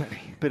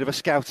 2020. Bit of a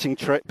scouting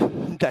trip.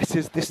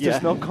 This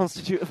does not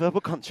constitute a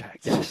verbal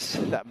contract. Yes.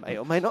 That may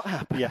or may not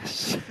happen.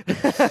 Yes.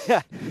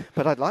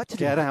 But I'd like to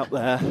get out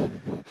there.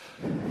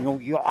 New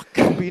York.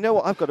 But you know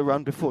what I've got to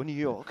run before New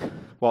York?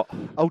 What?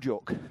 Old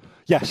York.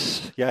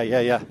 Yes.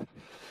 Yeah.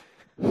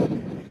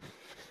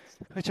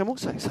 Which I'm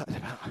also excited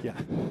about. Yeah.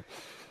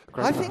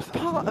 I think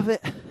part of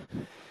it,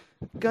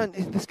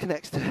 this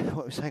connects to what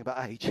we were saying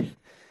about age,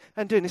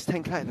 and doing this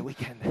 10K at the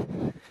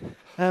weekend.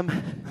 I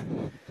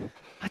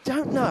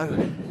don't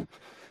know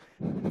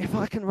if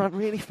I can run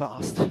really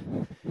fast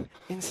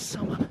in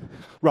summer.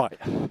 Right.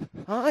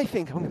 I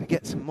think I'm going to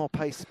get some more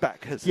pace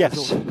back as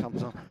autumn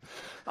comes on.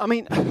 I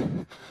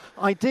mean,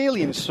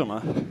 ideally in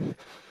summer,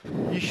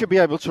 you should be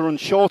able to run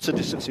shorter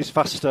distances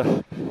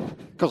faster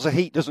because the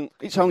heat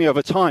it's only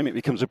over time it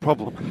becomes a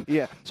problem.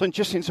 Yeah. So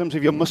just in terms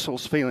of your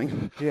muscles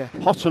feeling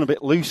hot and a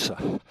bit looser,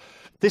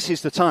 this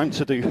is the time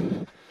to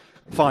do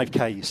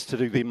 5Ks, to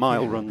do the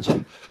mile runs.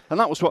 And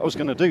that was what I was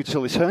going to do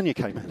till this hernia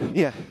came in.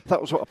 Yeah. That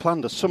was what I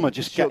planned this summer,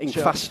 just getting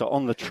faster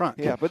on the track.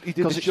 Yeah, but you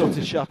did the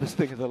shortest, sharpest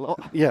thing of the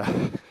lot. Yeah.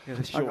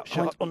 The short,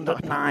 sharp, under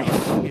the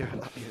knife. Yeah.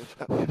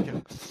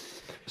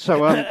 So,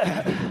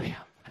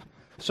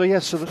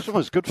 so the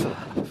summer's good for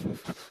that.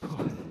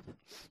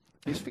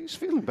 It's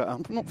feeling better.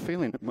 I'm not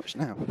feeling it much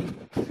now.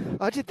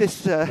 I did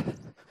this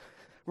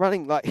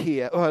running like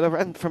here. Well, I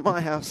ran from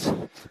my house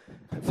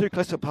through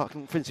Closewell Park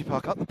and Finsbury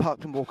Park, up the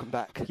park and walk and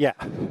back. Yeah.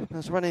 I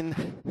was running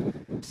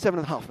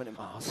 7.5 minute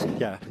miles.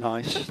 Yeah,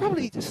 nice. So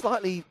probably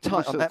slightly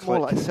tight on that, more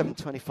like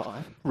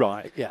 7.25.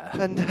 Right, yeah.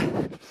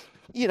 And,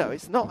 you know,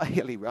 it's not a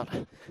hilly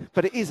run,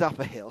 but it is up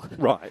a hill.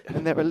 Right.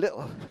 And there are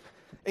little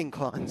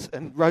inclines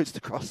and roads to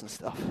cross and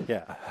stuff.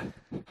 Yeah.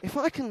 If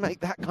I can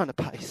make that kind of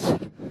pace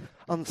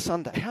on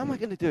Sunday, how am I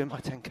going to do in my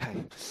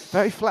 10K?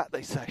 Very flat,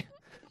 they say,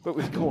 but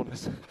with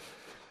corners. And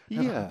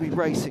Yeah. I'll be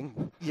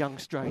racing young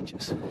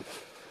strangers.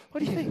 What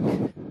do you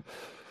think?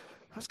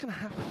 What's going to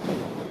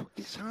happen?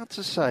 It's hard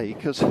to say,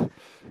 because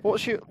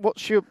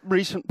what's your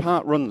recent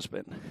park runs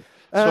been?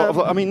 Sort of,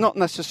 I mean, not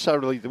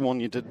necessarily the one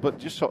you did, but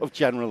just sort of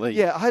generally.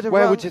 Yeah, I had a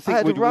where run, would you think I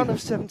had a would run we- of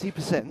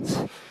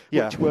 70%,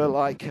 Yeah. which were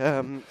like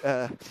around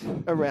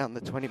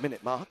the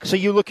 20-minute mark. So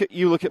you look at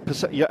your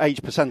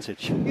age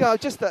percentage. Yeah,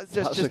 just That's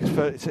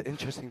it's an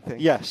interesting thing.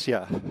 Yes,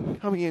 yeah.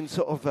 Coming in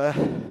sort of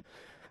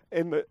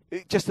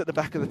just at the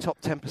back of the top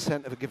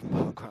 10% of a given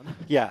park run.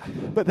 Yeah.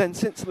 But then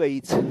since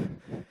Leeds,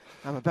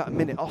 I'm about a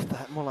minute off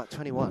that, more like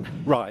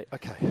 21. Right.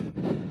 Okay.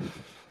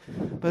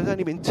 But there's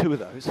only been 2 of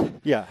those.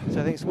 Yeah. So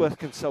I think it's worth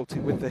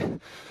consulting with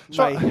the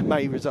So-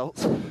 May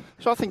results.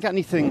 So I think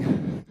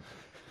anything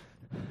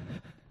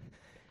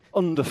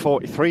under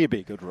 43 would be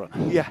a good run.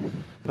 Yeah.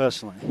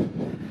 Personally.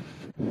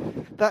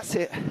 That's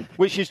it.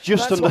 Which is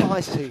just That's under. what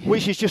I see.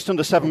 Which is just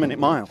under 7 minute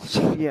miles.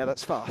 Yeah,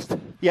 that's fast.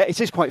 Yeah, it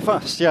is quite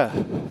fast. Yeah.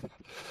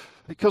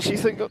 Because you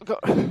think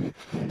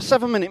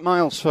 7 minute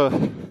miles for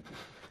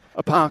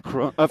a park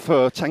run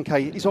for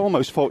 10K is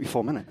almost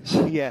 44 minutes.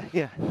 Yeah,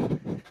 yeah.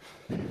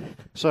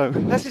 So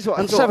This is what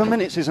I and thought. 7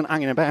 minutes isn't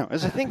hanging about,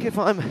 is I it? think if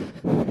I'm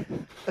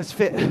as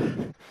fit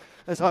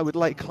as I would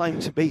lay claim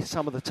to be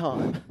some of the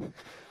time,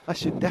 I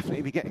should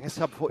definitely be getting a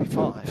sub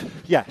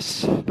 45.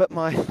 Yes. But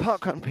my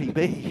parkrun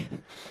PB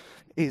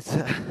is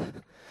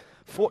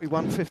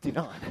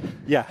 41.59.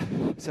 Yeah.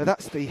 So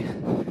that's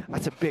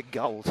a big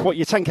goal. What,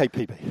 your 10K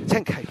PB?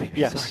 10K PB.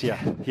 Yes. sorry.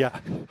 Yeah.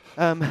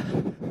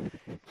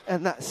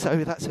 And that's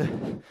a,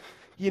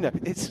 you know,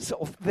 it's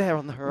sort of there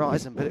on the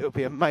horizon, but it would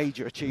be a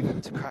major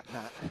achievement to crack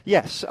that.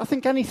 Yes. I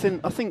think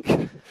anything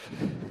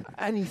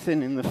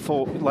in the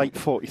late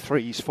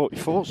 43s,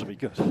 44s would be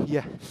good.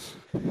 Yeah.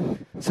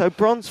 So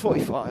bronze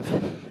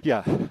 45.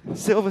 Yeah.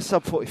 Silver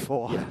sub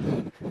 44. Yeah.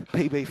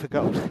 PB for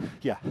gold.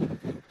 Yeah.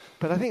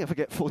 But I think if I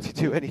get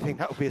 42 anything,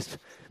 that would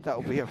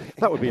be a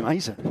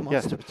amazing. monster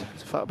Yeah. return.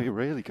 That would be a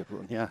really good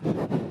run. Yeah.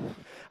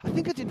 I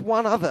think I did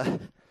one other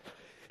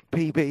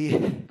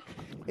PB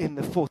in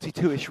the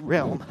 42-ish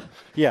realm,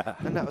 Yeah.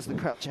 and that was the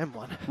Crouch M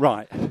one.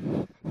 Right.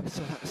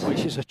 So that's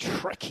Which is a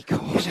tricky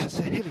course. yeah, it's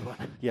a hilly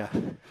one. Yeah.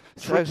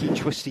 So- Tricky,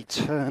 twisty,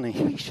 turny.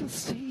 We shall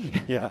see.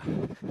 Yeah.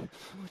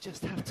 We'll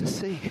just have to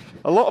see.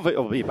 A lot of it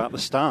will be about the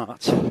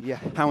start. Yeah.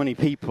 How many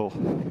people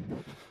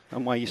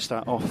and where you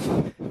start off.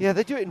 Yeah,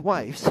 they do it in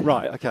waves.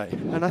 Right, okay.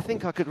 And I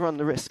think I could run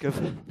the risk of,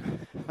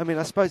 I mean,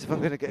 I suppose if I'm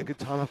going to get a good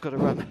time, I've got to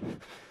run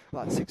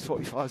like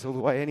 6:45s all the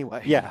way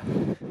anyway. Yeah.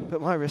 But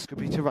my risk would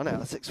be to run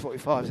out at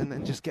 6:45s and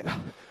then just get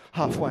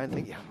halfway and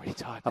think, yeah, I'm really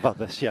tired. How about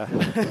this? Yeah.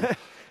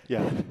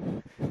 Yeah.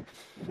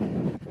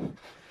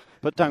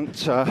 But don't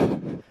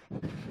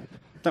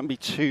be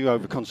too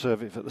over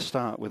conservative at the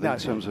start with it in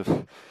terms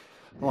of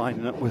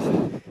lining up with.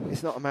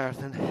 It's not a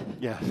marathon.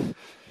 Yeah.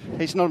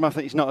 It's not a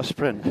marathon. It's not a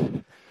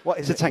sprint. What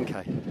is it's a it?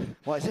 10K.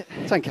 What is it?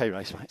 10K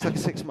race, mate. It's like a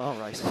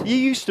 6-mile race. You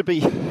used to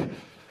be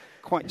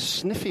quite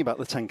sniffy about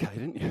the 10K,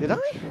 didn't you? Did I?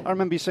 I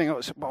remember you saying,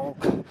 well,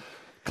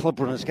 club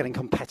runners getting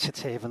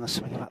competitive and there's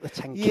something about the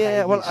 10K.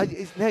 Yeah, well,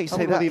 now you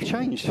say that. Really have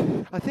changed.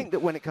 I think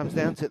that when it comes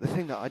down to it, the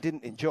thing that I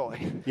didn't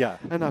enjoy, Yeah.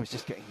 and I was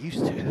just getting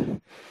used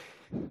to,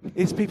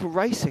 is people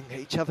racing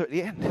each other at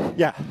the end.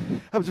 Yeah.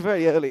 That was a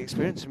very early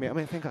experience for me. I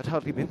mean, I think I'd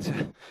hardly been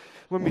to,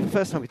 the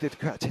first time we did the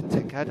Crouch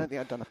 10K, I don't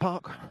think I'd done a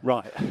park run.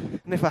 Right.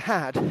 And if I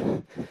had,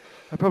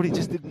 I probably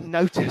just didn't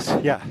notice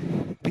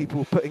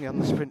people putting on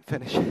the sprint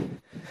finish.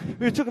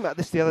 We were talking about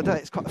this the other day.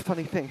 It's quite a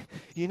funny thing.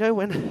 You know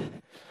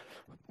when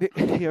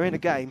you're in a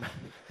game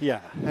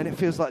and it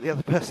feels like the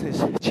other person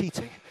is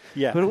cheating,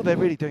 but all they're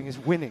really doing is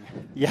winning.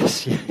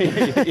 Yes.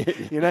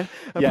 You know?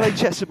 I played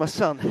chess with my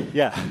son.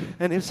 Yeah.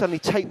 And he'll suddenly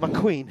take my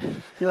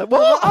queen. You're like,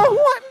 what? Oh,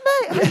 what,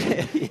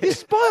 mate? You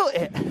spoiled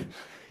it.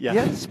 Yeah. You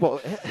hadn't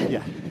spoiled it.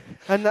 Yeah.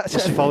 And that's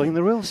just following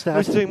the rules, Dad. I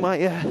was doing my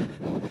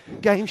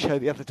game show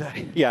the other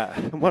day. Yeah.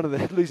 And one of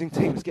the losing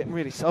teams was getting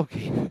really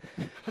sulky.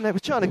 And they were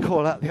trying to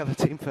call out the other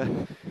team for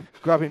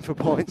grabbing for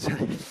points.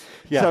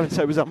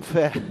 So-and-so was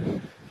unfair.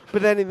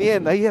 But then in the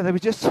end, they were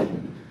just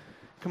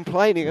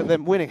complaining at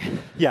them winning.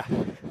 Yeah.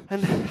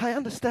 And I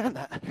understand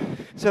that.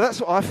 So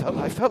that's what I felt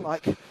like. I felt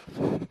like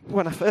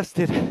when I first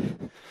did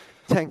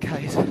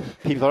 10Ks,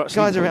 people are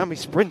guys around me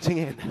sprinting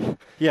in.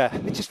 Yeah.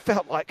 It just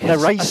felt like they're a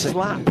racing.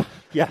 slap.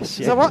 Yes.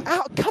 Yeah. So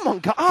come on,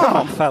 guys. Come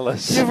on,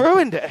 fellas. You've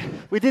ruined it.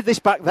 We did this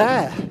back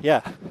there.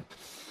 Yeah.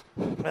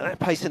 And they're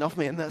pacing off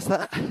me, and that's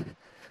that.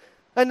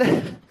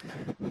 And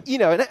you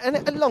know,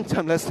 and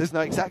long-term listeners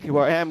know exactly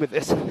where I am with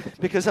this,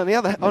 because on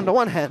the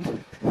one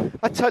hand,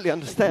 I totally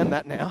understand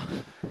that now,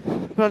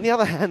 but on the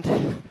other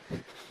hand,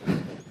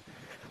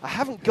 I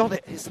haven't got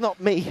it. It's not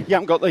me. You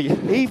haven't got the...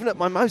 Even at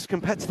my most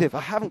competitive, I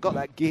haven't got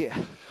that gear.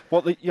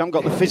 You haven't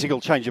got the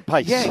physical change of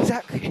pace. Yeah,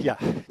 exactly. Yeah.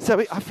 So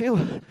I feel,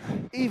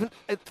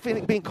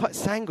 being quite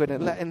sanguine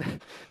and letting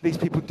these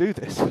people do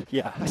this,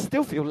 yeah, I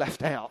still feel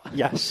left out.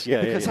 Yes,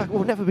 yeah, because yeah. I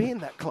will never be in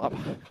that club.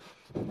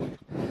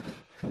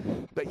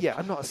 But yeah,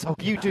 I'm not a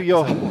sulky. You do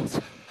your...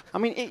 I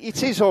mean,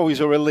 it is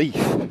always a relief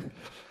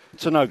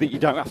to know that you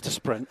don't have to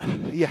sprint.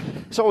 Yeah.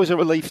 It's always a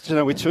relief to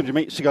know with 200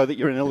 metres to go that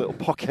you're in a little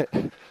pocket.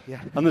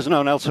 Yeah. And there's no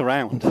one else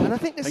around. And I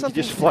think there's something...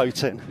 you just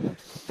float in.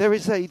 There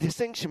is a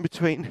distinction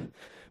between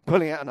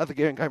pulling out another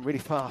gear and going really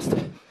fast,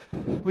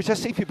 which I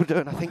see people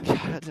doing. I think,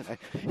 I don't know,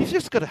 you've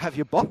just got to have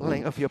your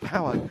bottling of your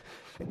power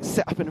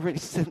set up in a really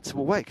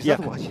sensible way, because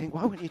otherwise you think,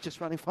 why weren't you just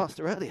running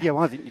faster earlier? Yeah,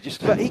 why didn't you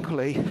just... But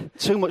equally...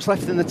 Too much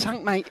left in the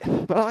tank, mate.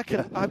 But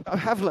I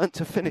have learnt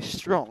to finish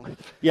strong.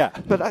 Yeah.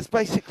 But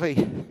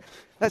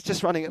that's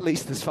just running at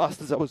least as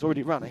fast as I was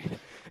already running.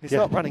 It's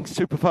not running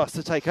super fast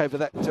to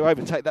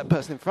overtake that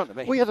person in front of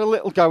me. We had a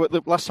little go at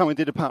the last time we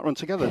did a park run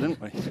together,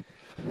 didn't we?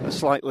 A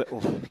slight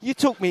little... You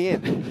took me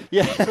in.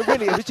 Yeah. But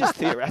really, it was just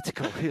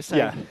theoretical. You're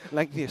saying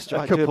lengthy of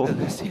stride, a couple,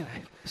 this, you know.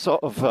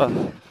 Sort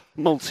of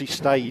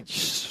multi-stage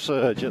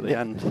surge at the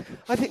end.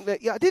 I think that,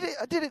 I did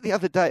it the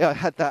other day. I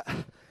had that...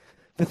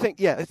 The thing,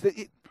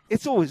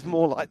 it's always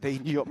more like the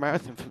New York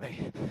Marathon for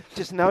me.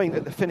 Just knowing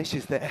that the finish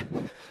is there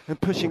and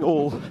pushing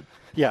all...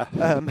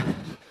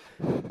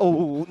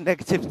 all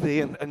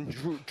negativity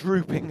and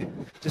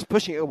drooping, just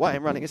pushing it away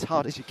and running as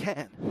hard as you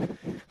can.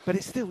 But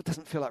it still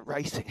doesn't feel like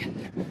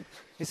racing.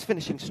 It's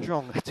finishing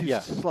strong. They're two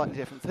slightly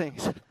different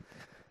things.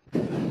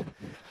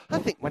 I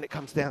think when it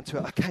comes down to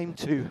it, I came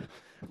to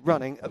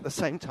running at the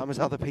same time as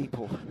other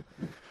people,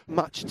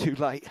 much too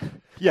late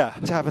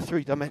to have a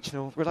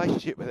three-dimensional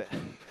relationship with it.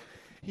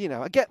 You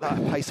know, I get that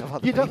pace of other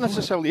people. You don't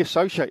necessarily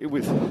associate it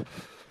with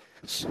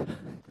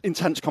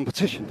intense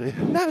competition, do you?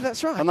 No,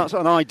 that's right. And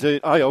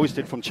I always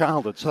did from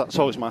childhood, so that's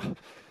always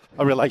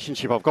a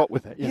relationship I've got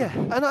with it. Yeah,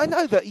 and I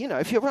know that, you know,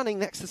 if you're running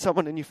next to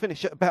someone and you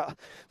finish at about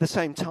the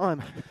same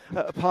time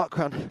at a park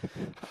run,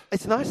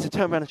 it's nice to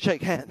turn around and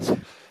shake hands.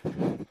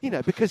 You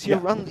know, because your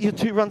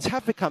two runs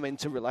have become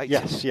interrelated.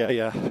 Yes,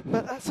 yeah.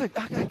 But I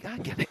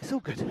get it. It's all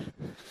good.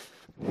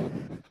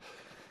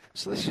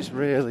 So this is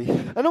really...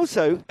 And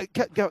also,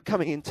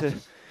 coming into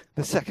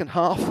the second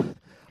half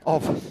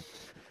of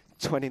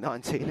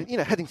 2019, and, you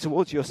know, heading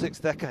towards your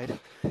sixth decade,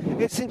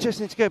 it's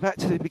interesting to go back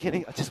to the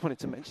beginning. I just wanted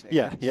to mention it.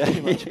 Yeah.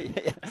 Too much.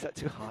 Is that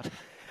too hard?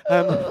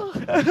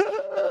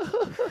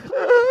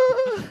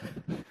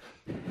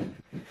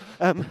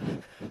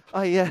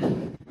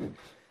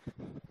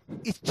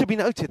 It's to be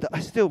noted that I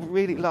still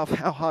really love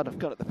how hard I've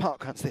got at the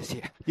park runs this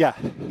year. Yeah.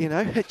 You know,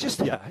 it just...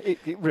 Yeah,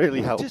 it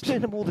really helps. Just doing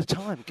them all the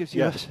time gives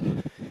you...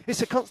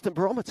 It's a constant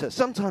barometer.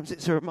 Sometimes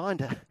it's a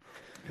reminder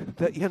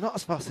that you're not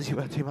as fast as you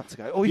were 2 months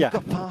ago, or you've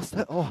got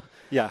faster, or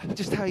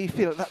just how you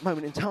feel at that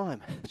moment in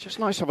time. It's just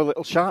nice to have a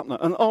little sharpener,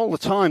 and all the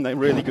time they're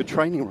really good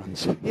training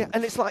runs. Yeah,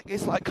 and it's like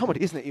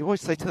comedy, isn't it? You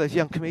always say to those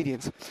young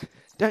comedians,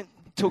 don't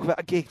talk about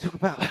a gig, talk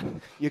about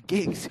your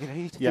gigs. You know,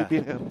 you need to be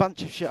in a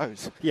bunch of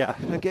shows. Yeah.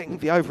 And getting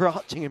the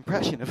overarching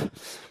impression of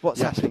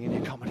what's happening in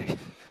your comedy.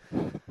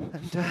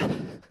 And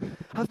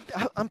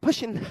I'm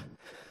pushing...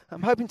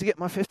 I'm hoping to get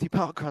my 50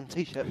 park run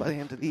T-shirt by the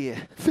end of the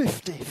year.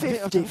 50.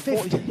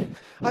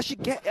 I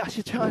should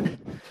try and...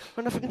 I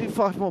wonder if I can do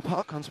 5 more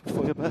park runs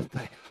before your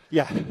birthday.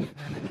 Yeah.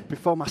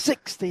 Before my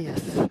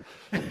 60th.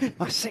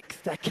 My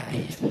 6th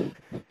decade.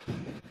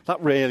 That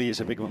really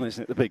is a big one,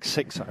 isn't it? The big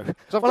 6-0.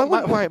 Well, I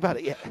won't worry about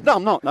it yet. No,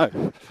 I'm not, no.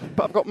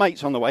 But I've got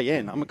mates on the way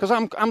in. Because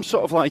I'm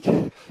sort of like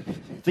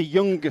the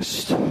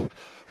youngest,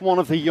 one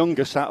of the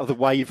youngest out of the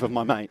wave of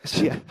my mates.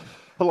 Yeah.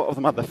 A lot of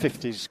them had their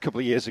 50s a couple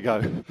of years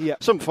ago. Yeah.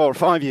 Some 4 or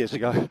 5 years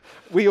ago.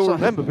 We all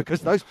remember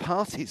because those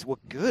parties were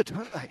good,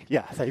 weren't they?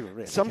 Yeah, they were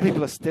really Some good.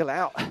 people are still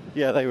out.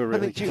 Yeah, they were really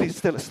I think Julie's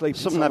still asleep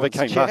Some in never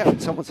someone's came chair back. in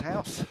someone's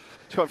house.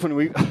 It's quite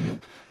funny.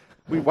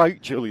 We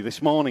woke Julie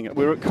this morning.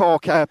 We were at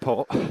Cork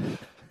Airport.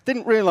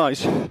 Didn't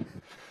realise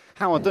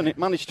how I'd done it.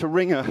 Managed to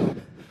ring a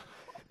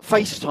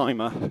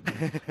FaceTimer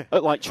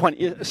at like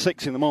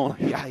 26 in the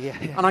morning. Yeah.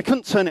 And I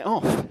couldn't turn it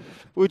off.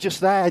 We were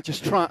just there,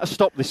 just trying to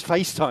stop this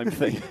FaceTime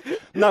thing,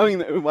 knowing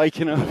that we were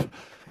waking up.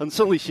 And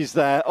suddenly she's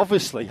there,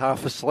 obviously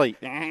half asleep.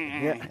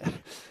 Yeah.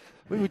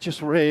 We were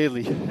just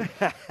we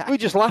were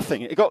just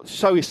laughing. It got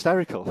so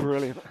hysterical.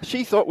 Brilliant.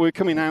 She thought we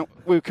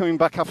were coming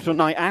back after a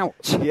night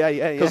out.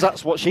 Yeah. Because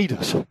that's what she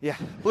does. Yeah.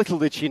 Little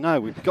did she know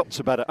we'd got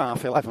to bed at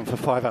 11:30 for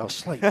 5 hours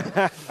sleep.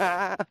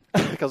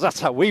 Because that's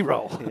how we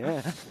roll.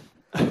 Yeah.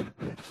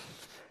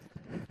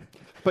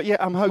 But yeah,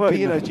 I'm hoping... Well,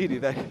 you know Judy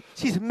there.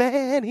 She's a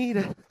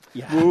man-eater.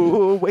 Yeah.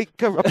 Ooh,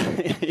 wake her up.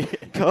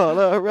 Call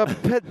her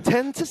up at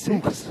 10 to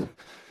 6.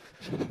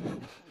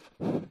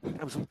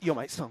 That was your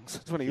mate's songs.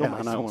 It's one of your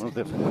mate's songs. I know, one of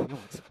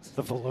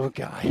the Velour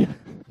guy.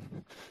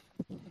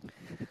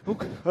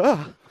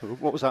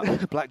 What was that?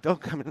 Black Black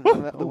dog coming out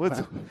of the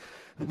woods. Wow.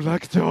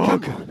 Like a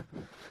dog.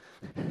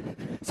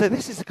 So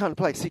this is the kind of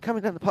place. So you're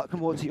coming down the Putcombe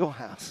Ward to your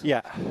house.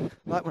 Yeah.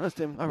 Like when I was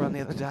doing my run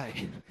the other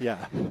day.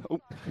 Yeah. Oh,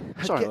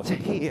 I'd sorry. get to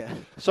here.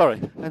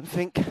 Sorry. And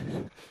think,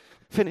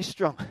 finish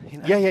strong. You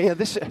know? Yeah.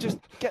 This Just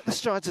get the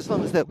strides as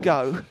long as they'll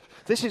go.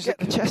 This is get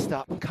the chest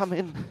up and come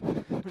in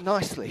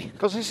nicely.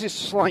 Because this is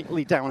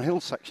slightly downhill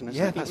section, isn't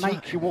it? That's It makes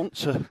right. you want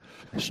to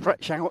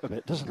stretch out a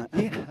bit, doesn't it?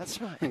 Yeah, that's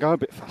right. And go a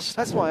bit faster.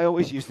 That's why I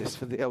always use this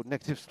for the old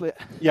negative split.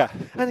 Yeah.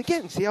 And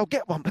again, see, I'll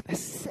get one, but there's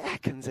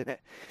seconds in it.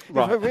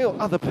 Right. If a real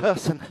other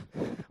person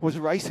was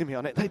racing me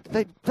on it,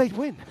 they'd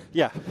win.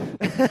 Yeah.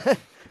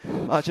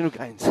 Marginal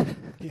gains.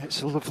 Yeah,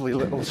 it's a lovely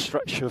little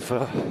stretch of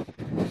path.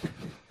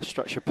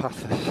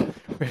 This.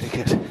 Really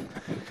good.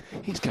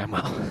 He's going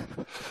well.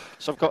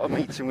 So I've got a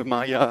meeting with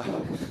my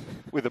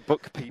with the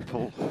book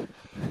people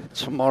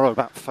tomorrow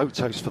about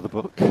photos for the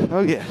book.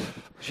 Oh yeah.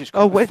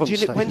 When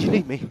do you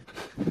need me?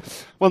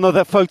 Well, no,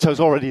 that photo's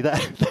already there.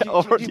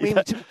 Do you mean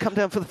to come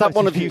down for the that photo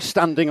one of shoot? you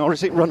standing, or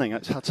is it running?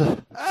 It's had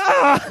to.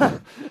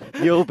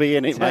 You'll be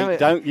in it, Damn mate. it.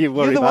 Don't you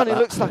worry You're the about one that. who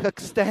looks like a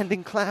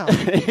standing cloud.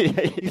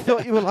 You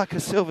thought you were like a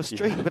silver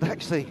streak, but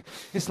actually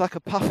it's like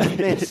a puff of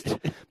mist,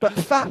 but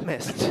fat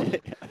mist.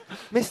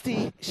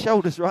 Misty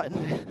shoulders right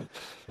in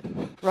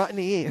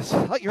the ears,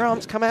 like your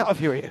arms come out of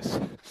your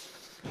ears.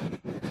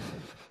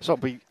 So I'll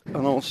be,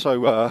 and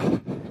also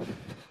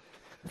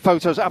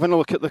photos, having a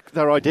look at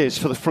their ideas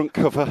for the front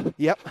cover.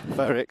 Yep.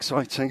 Very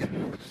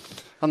exciting.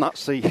 And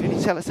that's the... Can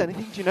you tell us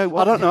anything? Do you know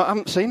what? I don't know, I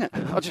haven't seen it.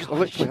 I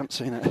literally haven't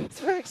seen it. It's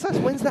very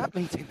exciting. When's that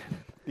meeting?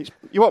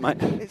 You what, mate?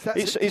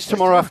 It's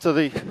tomorrow after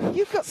the...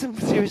 You've got some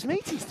serious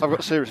meetings tomorrow. I've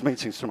got serious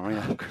meetings tomorrow,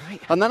 yeah. Oh,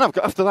 great. And then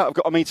after that, I've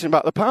got a meeting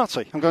about the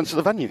party. I'm going to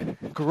the venue.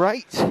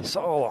 Great. It's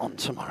all on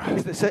tomorrow.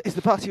 Is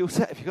the party all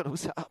set? Have you got it all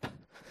set up?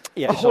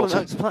 Yeah, Oh, it's Hall all &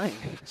 set. Oates playing.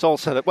 It's all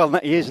set up. Well,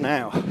 it is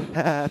now.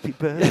 Happy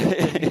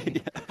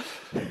birthday.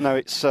 Yeah. No,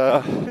 it's...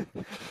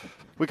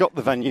 we got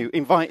the venue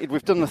invited.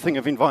 We've done the thing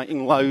of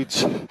inviting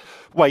loads,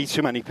 way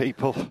too many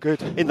people.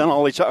 Good. In the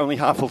knowledge that only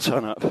half will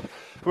turn up.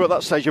 We're at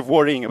that stage of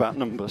worrying about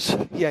numbers.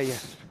 Yeah.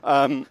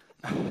 But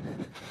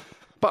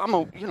I'm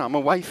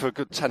away for a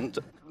good 10.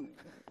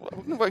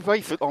 I'm away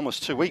for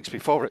almost 2 weeks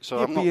before it, so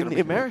You'll I'm not be in going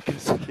the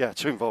Americas. Yeah,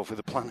 too involved with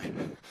the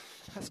planning.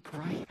 That's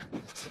great.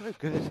 So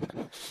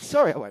good.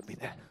 Sorry I won't be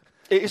there.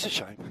 It is a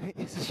shame.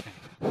 It is a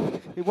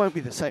shame. It won't be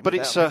the same. But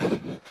without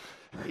me.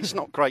 it's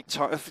not great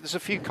time. There's a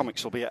few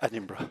comics will be at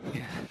Edinburgh.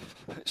 Yeah.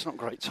 It's not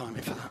great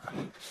timing for that.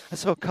 I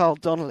saw Carl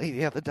Donnelly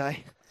the other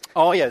day.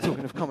 Oh yeah,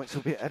 Talking of comics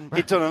will be at Edinburgh.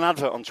 he'd done an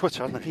advert on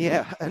Twitter, hadn't he?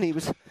 Yeah, and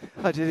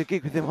I did a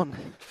gig with him on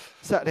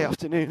Saturday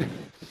afternoon.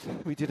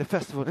 We did a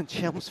festival in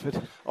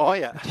Chelmsford. Oh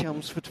yeah.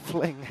 Chelmsford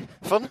Fling.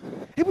 Fun?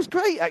 It was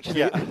great, actually.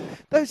 Yeah.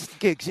 Those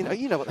gigs, you know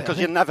what they are. Because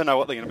you never know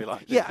what they're going to be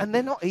like. Yeah, and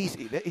they're not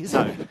easy. There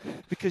isn't.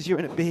 Because you're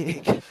in a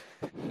big,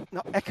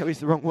 not echo is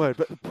the wrong word,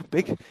 but a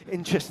big,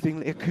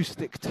 interestingly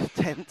acoustic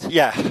tent.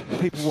 Yeah.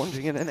 People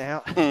wandering in and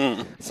out.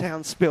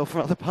 Sound spill from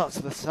other parts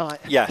of the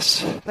site.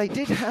 Yes. They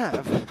did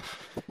have,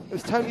 it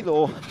was Tony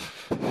Law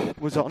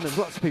was on, and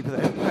lots of people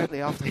there.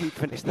 Apparently after he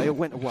finished, they all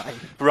went away.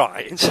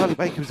 Right. And Charlie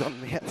Baker was on,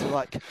 and he had to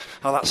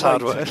Oh, that's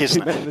hard play work, to isn't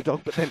Two Men it? and the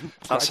Dog, but then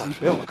That's gradually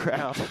hard. built a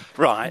crowd.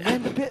 Right. And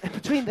then the bit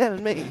between them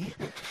and me,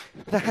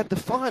 they had the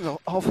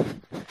final of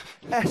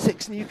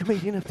Essex New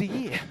Comedian of the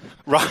Year.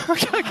 Right.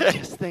 Okay. I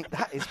just think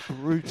that is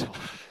brutal.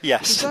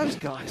 Yes. Because those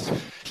guys,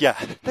 Yeah.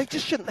 they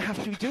just shouldn't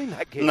have to be doing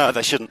that gig. No,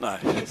 they shouldn't know.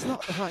 It's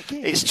not the right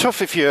gig. It's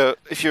tough if you're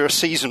a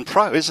seasoned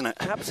pro, isn't it?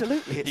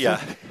 Absolutely. Yeah.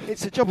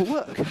 It's a job of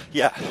work.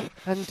 Yeah.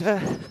 And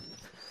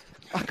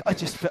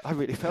I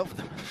really felt for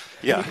them.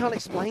 Yeah. You can't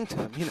explain to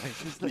them,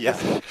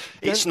 Yeah.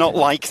 It's not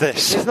like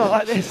this. It's not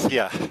like this.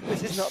 Yeah.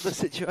 This is not the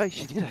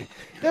situation,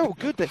 They're all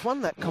good. They've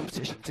won that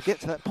competition to get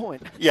to that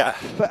point. Yeah.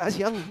 But as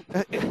young,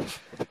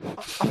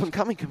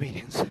 up-and-coming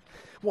comedians,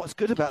 what's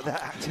good about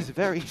that act is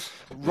very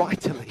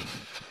writerly,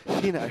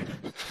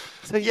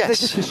 So they're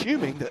just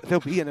assuming that they'll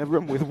be in a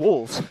room with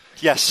walls.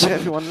 Yes. With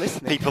everyone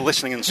listening. People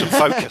listening and some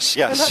focus,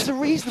 yes. And that's a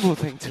reasonable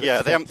thing to Yeah, they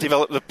expect. haven't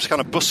developed the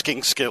kind of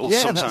busking skills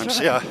sometimes, that's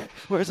right. yeah.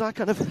 Whereas I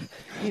kind of,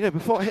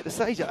 before I hit the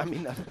stage,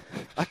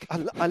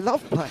 I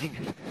love playing.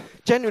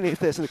 Generally, if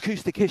there's an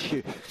acoustic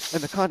issue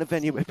and the kind of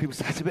venue where people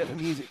say it's a bit of a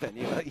music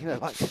venue,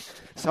 like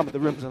some of the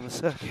rooms on the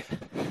circuit,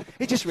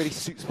 it just really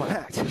suits my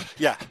act.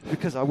 Yeah.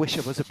 Because I wish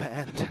I was a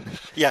band.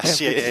 Yes,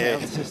 Have big yeah.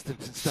 sound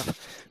systems and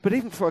stuff. But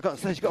even before I got on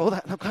stage, I got all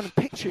that, and I'm kind of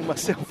picturing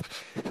myself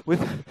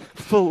with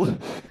full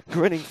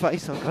grinning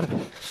face. I'm kind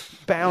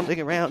of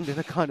bounding around in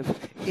a kind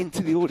of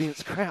into the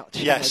audience crouch.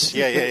 Yes, This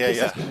yeah.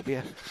 is going to be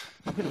I'm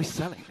going to be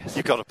selling this.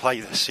 You've got to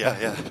play this,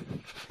 yeah.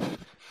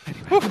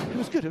 Anyway, it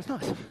was good. It was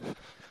nice.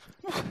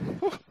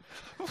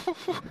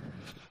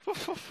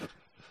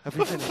 Have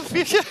we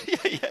finished?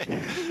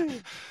 Yeah.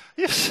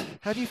 Yes.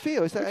 How do you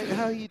feel?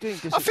 How are you doing?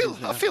 I feel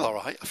all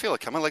right. I feel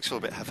okay. My legs feel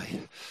a bit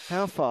heavy.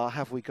 How far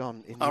have we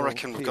gone? I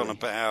reckon we've gone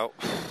about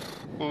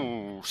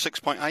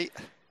 6.8.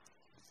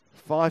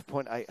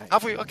 5.88.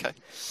 Have we? Okay.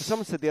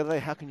 Someone said the other day,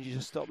 "How can you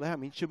just stop there?" I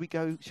mean, should we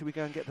go and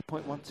get the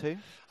 0.12?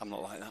 I'm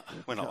not like that.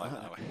 We're not like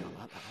that, are we? Not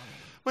like that, are we?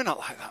 We're not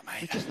like that,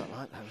 mate. We're just not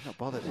like that. We're not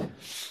bothered.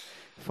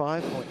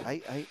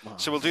 5.88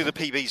 miles. So we'll do the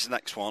PBs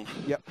next one.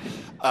 Yep.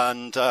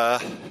 And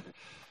that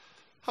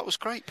was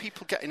great.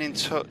 People getting in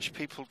touch,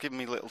 people giving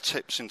me little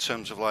tips in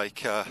terms of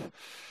like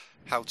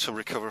how to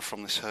recover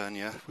from this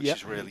hernia, which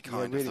is really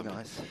kind of them.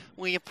 Nice.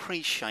 We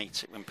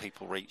appreciate it when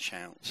people reach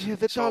out. Yeah,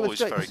 the dial is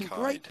great. There's some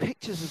kind. great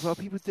pictures as well.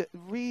 People did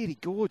really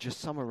gorgeous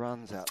summer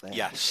runs out there.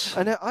 Yes.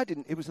 And I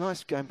didn't. It was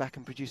nice going back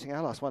and producing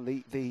our last one.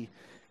 The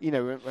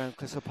around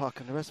Clissold Park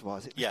and the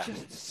reservoirs. It was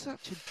just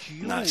such a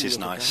jewel. No, it is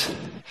nice.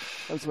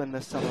 That was when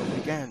the summer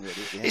began, really.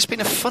 It's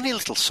been a funny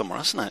little summer,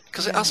 hasn't it?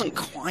 Because it hasn't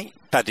quite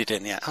bedded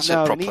in yet, has it,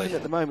 No, properly? and even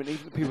at the moment,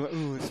 even people are like,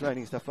 oh, it's raining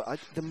and stuff, but I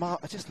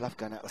just love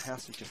going out of the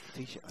house with just a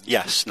T-shirt on.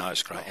 Yes, no,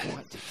 it's great.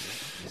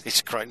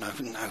 It's great. No,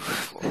 what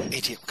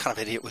kind of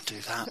idiot would do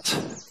that?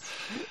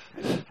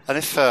 And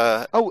if...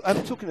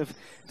 I'm talking of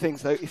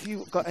things, though, if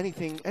you've got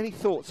any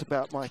thoughts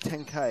about my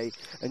 10K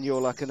and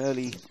you're like an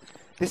early...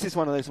 This is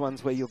one of those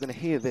ones where you're going to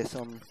hear this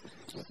on...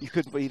 You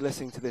could be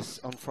listening to this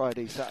on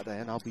Friday, Saturday,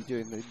 and I'll be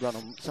doing the run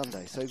on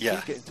Sunday. So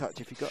please get in touch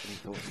if you've got any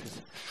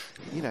thoughts.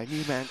 Because,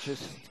 new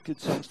mantras, good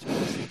songs to be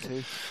listening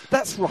to.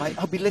 That's right,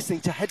 I'll be listening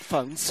to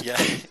headphones. Yeah.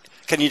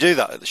 Can you do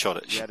that at the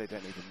Shoreditch? Yeah, they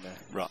don't even know.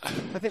 Right.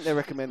 I think they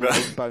recommend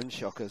those bone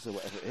shockers or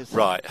whatever it is.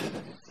 Right.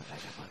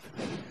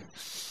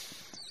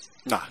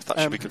 No, that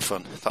should be good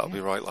fun. That'll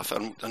be right, laugh.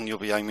 And you'll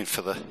be aiming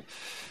for the...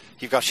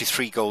 You've got your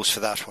 3 goals for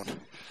that one. Right.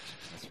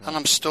 And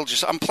I'm still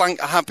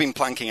I have been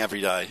planking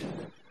every day,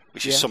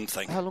 which is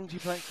something. How long do you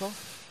plank for?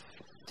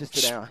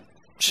 Just an hour?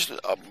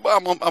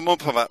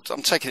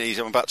 I'm taking it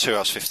easy. I'm about 2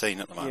 hours 15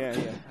 at the moment.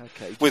 Yeah,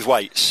 okay. With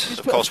weights,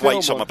 of course,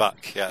 weights on my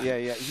back. Yeah.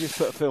 You just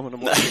put a film on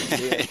and watch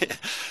it.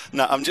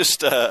 No, I'm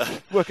just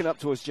working up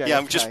towards JFK. Yeah,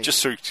 I'm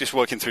just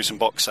working through some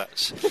box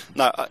sets.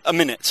 No, a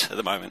minute at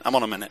the moment. I'm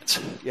on a minute.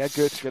 Yeah,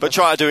 good. But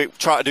try to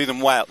do them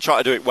well. Try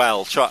to do it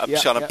well. Try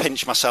to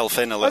pinch myself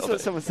in a little bit. That's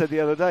what someone said the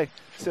other day.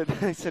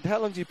 They said, "How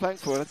long do you plank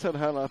for?" And I told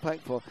them how long I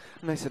plank for,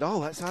 and they said, "Oh,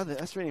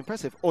 that's really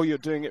impressive." Or you're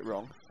doing it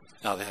wrong.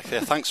 Oh, yeah,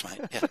 thanks, mate.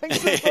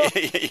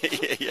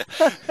 Yeah.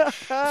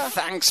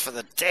 Thanks for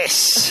the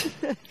diss.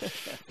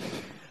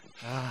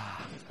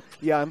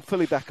 Yeah, I'm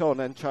fully back on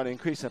and trying to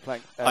increase my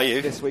plank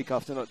this week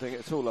after not doing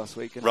it at all last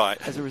week. And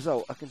as a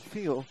result, I can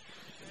feel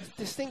a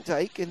distinct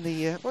ache in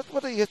the...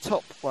 what are your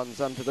top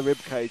ones under the rib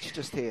cage,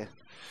 just here?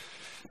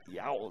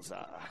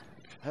 Yowza.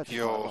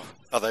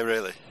 Are they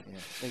really? Yeah,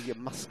 they're your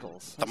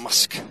muscles. The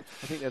musk.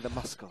 I think they're the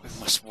muscles. We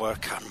must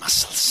work our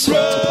muscles.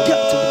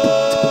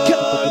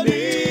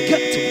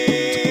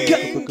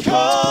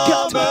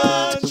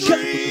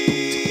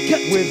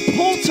 With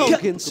Paul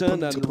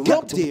Tomkinson and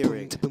Rob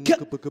Deering.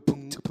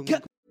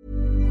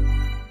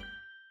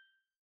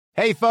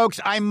 Hey folks,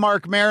 I'm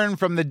Mark Maron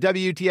from the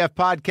WTF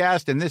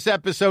Podcast, and this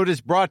episode is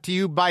brought to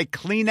you by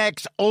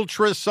Kleenex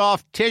Ultra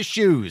Soft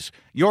Tissues,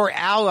 your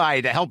ally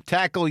to help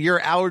tackle your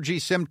allergy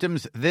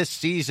symptoms this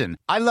season.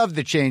 I love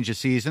the change of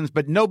seasons,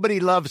 but nobody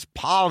loves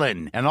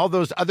pollen and all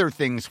those other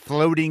things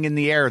floating in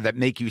the air that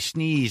make you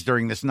sneeze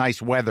during this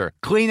nice weather.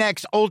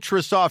 Kleenex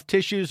Ultra Soft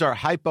Tissues are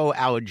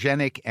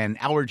hypoallergenic and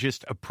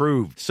allergist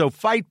approved, so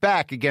fight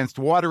back against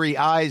watery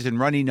eyes and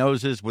runny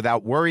noses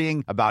without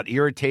worrying about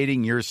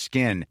irritating your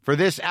skin. For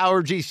this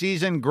allergy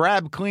season,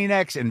 grab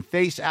Kleenex and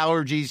face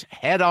allergies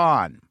head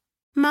on.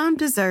 Mom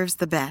deserves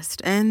the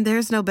best, and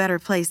there's no better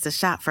place to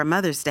shop for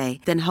Mother's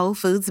Day than Whole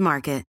Foods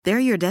Market. They're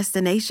your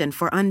destination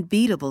for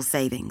unbeatable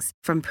savings,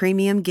 from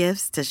premium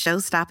gifts to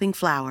show-stopping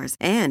flowers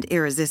and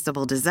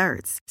irresistible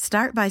desserts.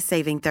 Start by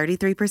saving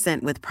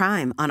 33% with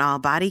Prime on all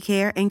body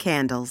care and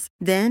candles.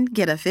 Then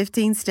get a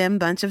 15-stem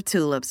bunch of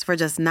tulips for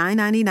just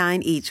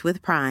 $9.99 each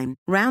with Prime.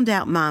 Round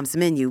out Mom's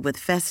menu with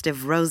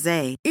festive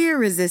rosé,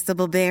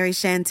 irresistible berry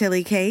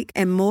chantilly cake,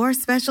 and more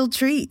special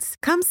treats.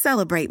 Come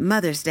celebrate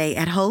Mother's Day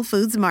at Whole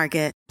Foods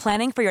Market.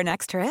 Planning for your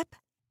next trip?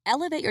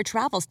 Elevate your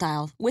travel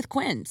style with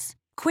Quince.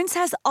 Quince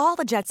has all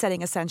the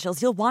jet-setting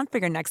essentials you'll want for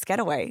your next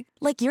getaway,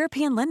 like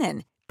European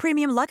linen,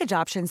 premium luggage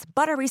options,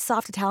 buttery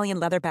soft Italian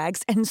leather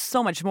bags, and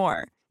so much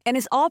more. And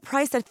is all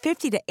priced at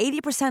 50 to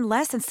 80%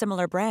 less than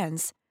similar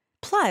brands.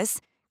 Plus,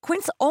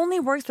 Quince only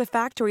works with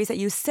factories that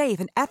use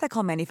safe and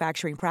ethical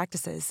manufacturing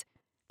practices.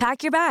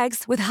 Pack your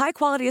bags with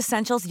high-quality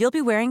essentials you'll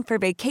be wearing for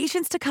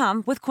vacations to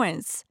come with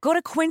Quince. Go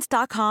to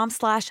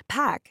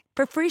quince.com/pack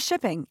for free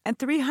shipping and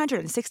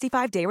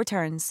 365-day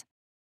returns.